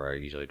that's where I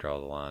usually draw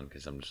the line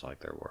because I'm just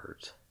like their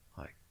words.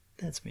 Like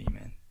that's me,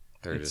 man.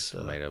 They're just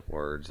made up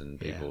words, and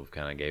people have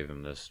kind of gave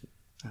them this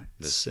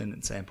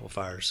sentence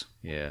amplifiers.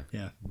 Yeah.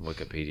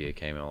 Wikipedia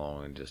came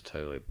along and just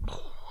totally.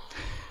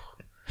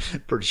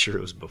 Pretty sure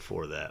it was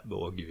before that, but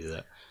we'll give you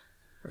that.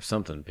 Or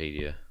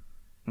somethingpedia.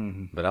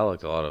 Mm-hmm. But I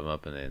looked a lot of them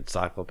up in the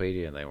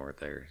encyclopedia, and they weren't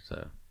there.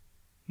 So.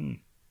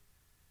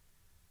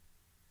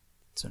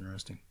 It's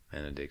interesting.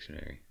 And a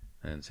dictionary.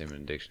 I didn't see them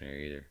in a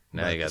dictionary either.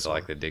 Now you got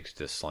like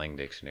the slang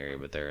dictionary,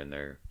 but they're in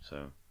there.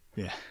 So.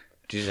 Yeah.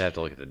 But you just have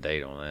to look at the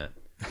date on that.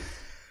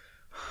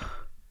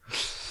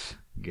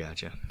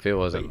 Gotcha. If it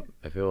wasn't,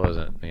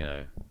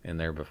 in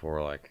there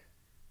before, like,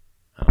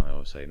 I don't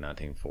know, say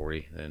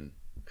 1940, then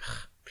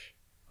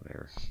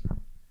whatever.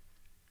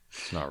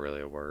 It's not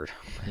really a word.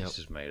 It's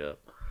just made up.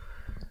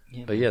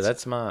 Yeah, but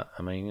that's my.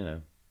 I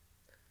mean,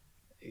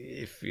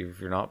 if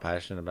you're not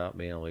passionate about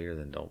being a leader,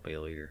 then don't be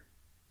a leader.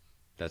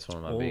 That's one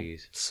of my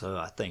biggies. So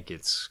I think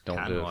it's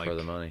don't do it for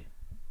the money.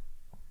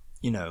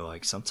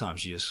 Like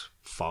sometimes you just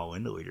fall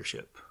into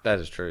leadership. That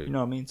is true. You know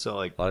what I mean? So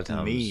like a lot of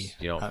times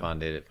you don't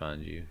find it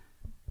finds you.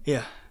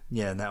 Yeah.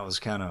 And that was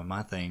kind of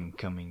my thing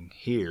coming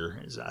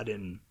here is I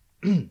didn't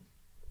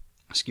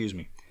excuse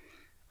me.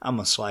 I'm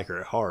a slacker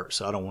at heart,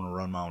 so I don't want to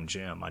run my own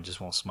gym. I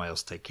just want somebody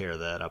else to take care of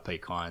that. I pay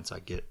clients, I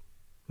get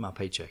my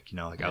paycheck,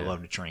 I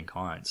love to train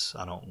clients.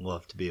 I don't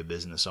love to be a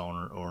business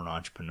owner or an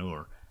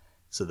entrepreneur.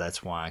 So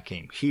that's why I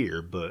came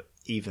here, but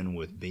even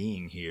with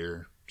being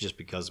here, just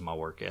because of my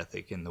work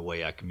ethic and the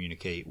way I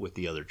communicate with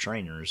the other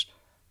trainers,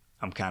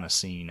 I'm kind of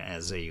seen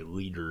as a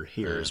leader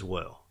here as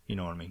well. You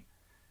know what I mean?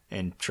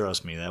 And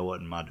trust me, that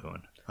wasn't my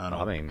doing. I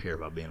don't care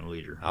about being a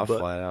leader. I'll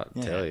flat out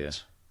tell you.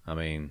 I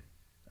mean,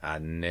 I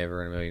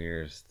never in a million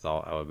years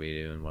thought I would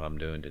be doing what I'm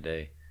doing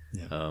today.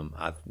 Yeah.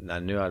 I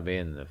knew I'd be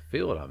in the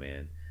field I'm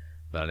in,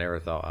 but I never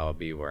thought I would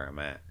be where I'm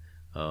at.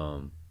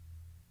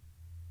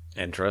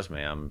 And trust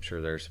me, I'm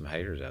sure there's some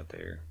haters out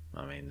there.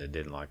 I mean, that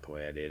didn't like the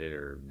way I did it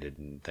or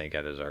didn't think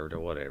I deserved it or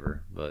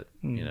whatever. But,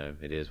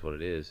 it is what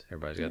it is.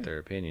 Everybody's got their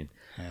opinion.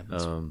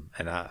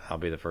 And I'll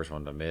be the first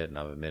one to admit, and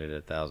I've admitted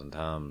it 1,000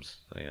 times,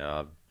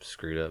 I've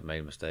screwed up,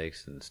 made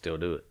mistakes, and still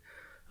do it.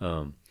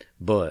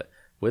 But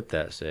with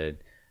that said,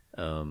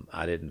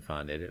 I didn't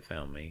find it. It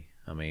found me.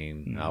 I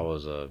mean, I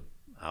was one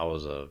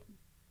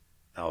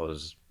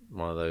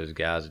of those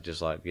guys that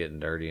just liked getting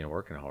dirty and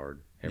working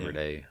hard every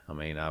day. I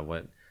mean, I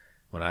went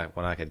when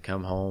I could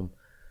come home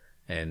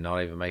and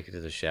not even make it to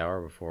the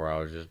shower before I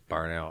was just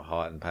burnt out,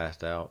 hot, and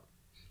passed out,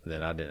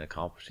 then I didn't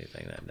accomplish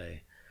anything that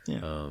day.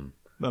 Yeah.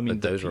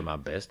 But those were my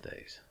best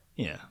days.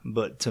 Yeah.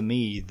 But to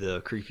me,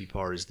 the creepy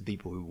part is the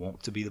people who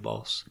want to be the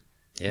boss.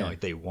 Yeah.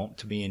 Like they want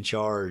to be in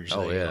charge.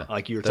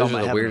 Like you were talking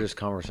about the weirdest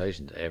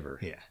conversations ever.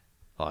 Yeah.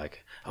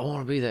 Like, I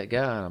want to be that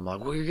guy. And I'm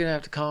like, well, you're going to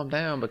have to calm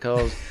down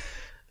because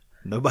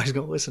nobody's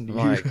going to listen to you.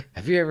 Like,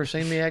 have you ever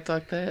seen me act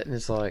like that? And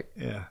it's like,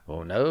 yeah.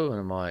 Well, no. And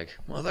I'm like,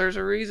 well, there's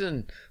a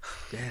reason.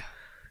 Yeah.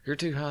 You're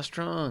too high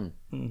strung.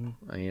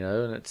 Mm-hmm.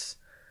 And it's,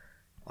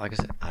 like I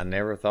said, I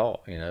never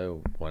thought,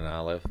 when I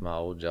left my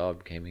old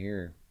job, came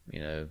here,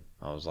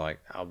 I was like,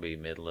 I'll be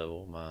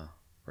mid-level my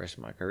rest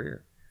of my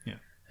career. Yeah.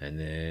 And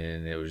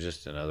then it was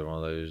just another one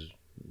of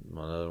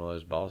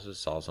those bosses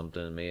saw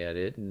something in me I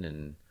didn't,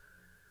 and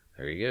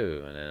there you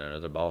go. And then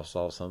another boss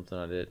saw something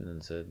I didn't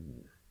and said,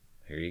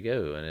 here you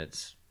go. And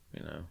it's,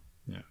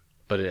 yeah.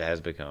 But it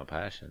has become a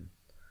passion.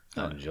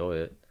 I enjoy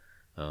it.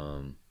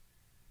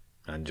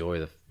 I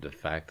enjoy the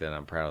fact that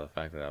I'm proud of the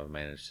fact that I've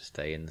managed to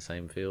stay in the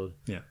same field.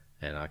 Yeah.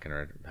 And I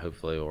can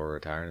hopefully or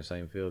retire in the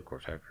same field. Of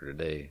course, after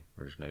today,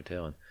 there's no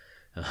telling.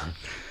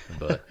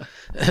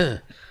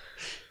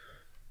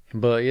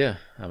 But yeah,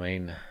 I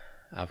mean,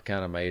 I've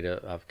kind of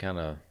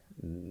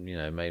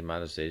made my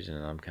decision,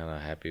 and I'm kind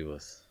of happy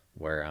with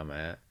where I'm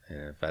at.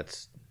 And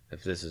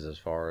if this is as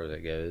far as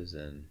it goes,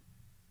 then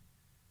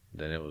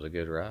it was a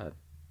good ride.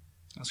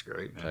 That's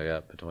great, man. So I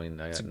got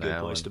it's a good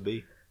place to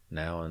be.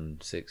 Now and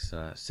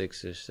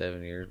 6-ish,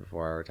 7 years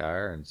before I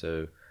retire, and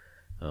so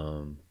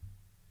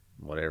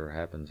whatever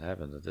happens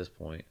at this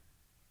point.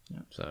 Yeah.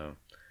 So,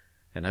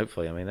 and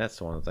hopefully, I mean, that's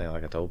one thing.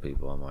 Like I told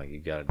people, I'm like, you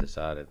got to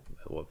decide at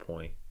what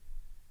point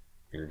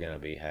you're gonna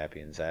be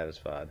happy and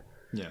satisfied.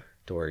 Yeah.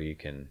 To where you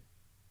can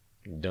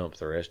dump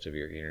the rest of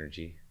your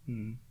energy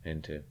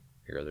into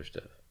your other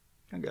stuff.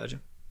 I got you.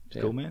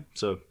 Yeah. Cool, man.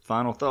 So,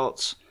 final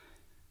thoughts.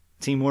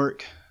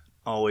 Teamwork,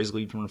 always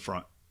lead from the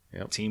front.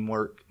 Yep.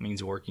 Teamwork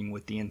means working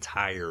with the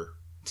entire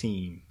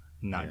team,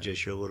 not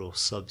just your little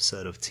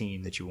subset of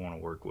team that you want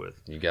to work with.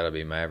 You got to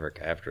be Maverick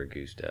after a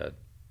goose died.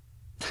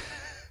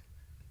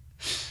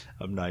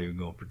 I'm not even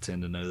going to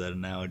pretend to know that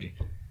analogy.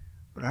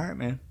 But all right,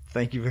 man.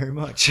 Thank you very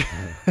much.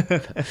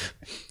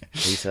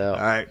 Peace out.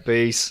 All right,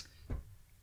 peace.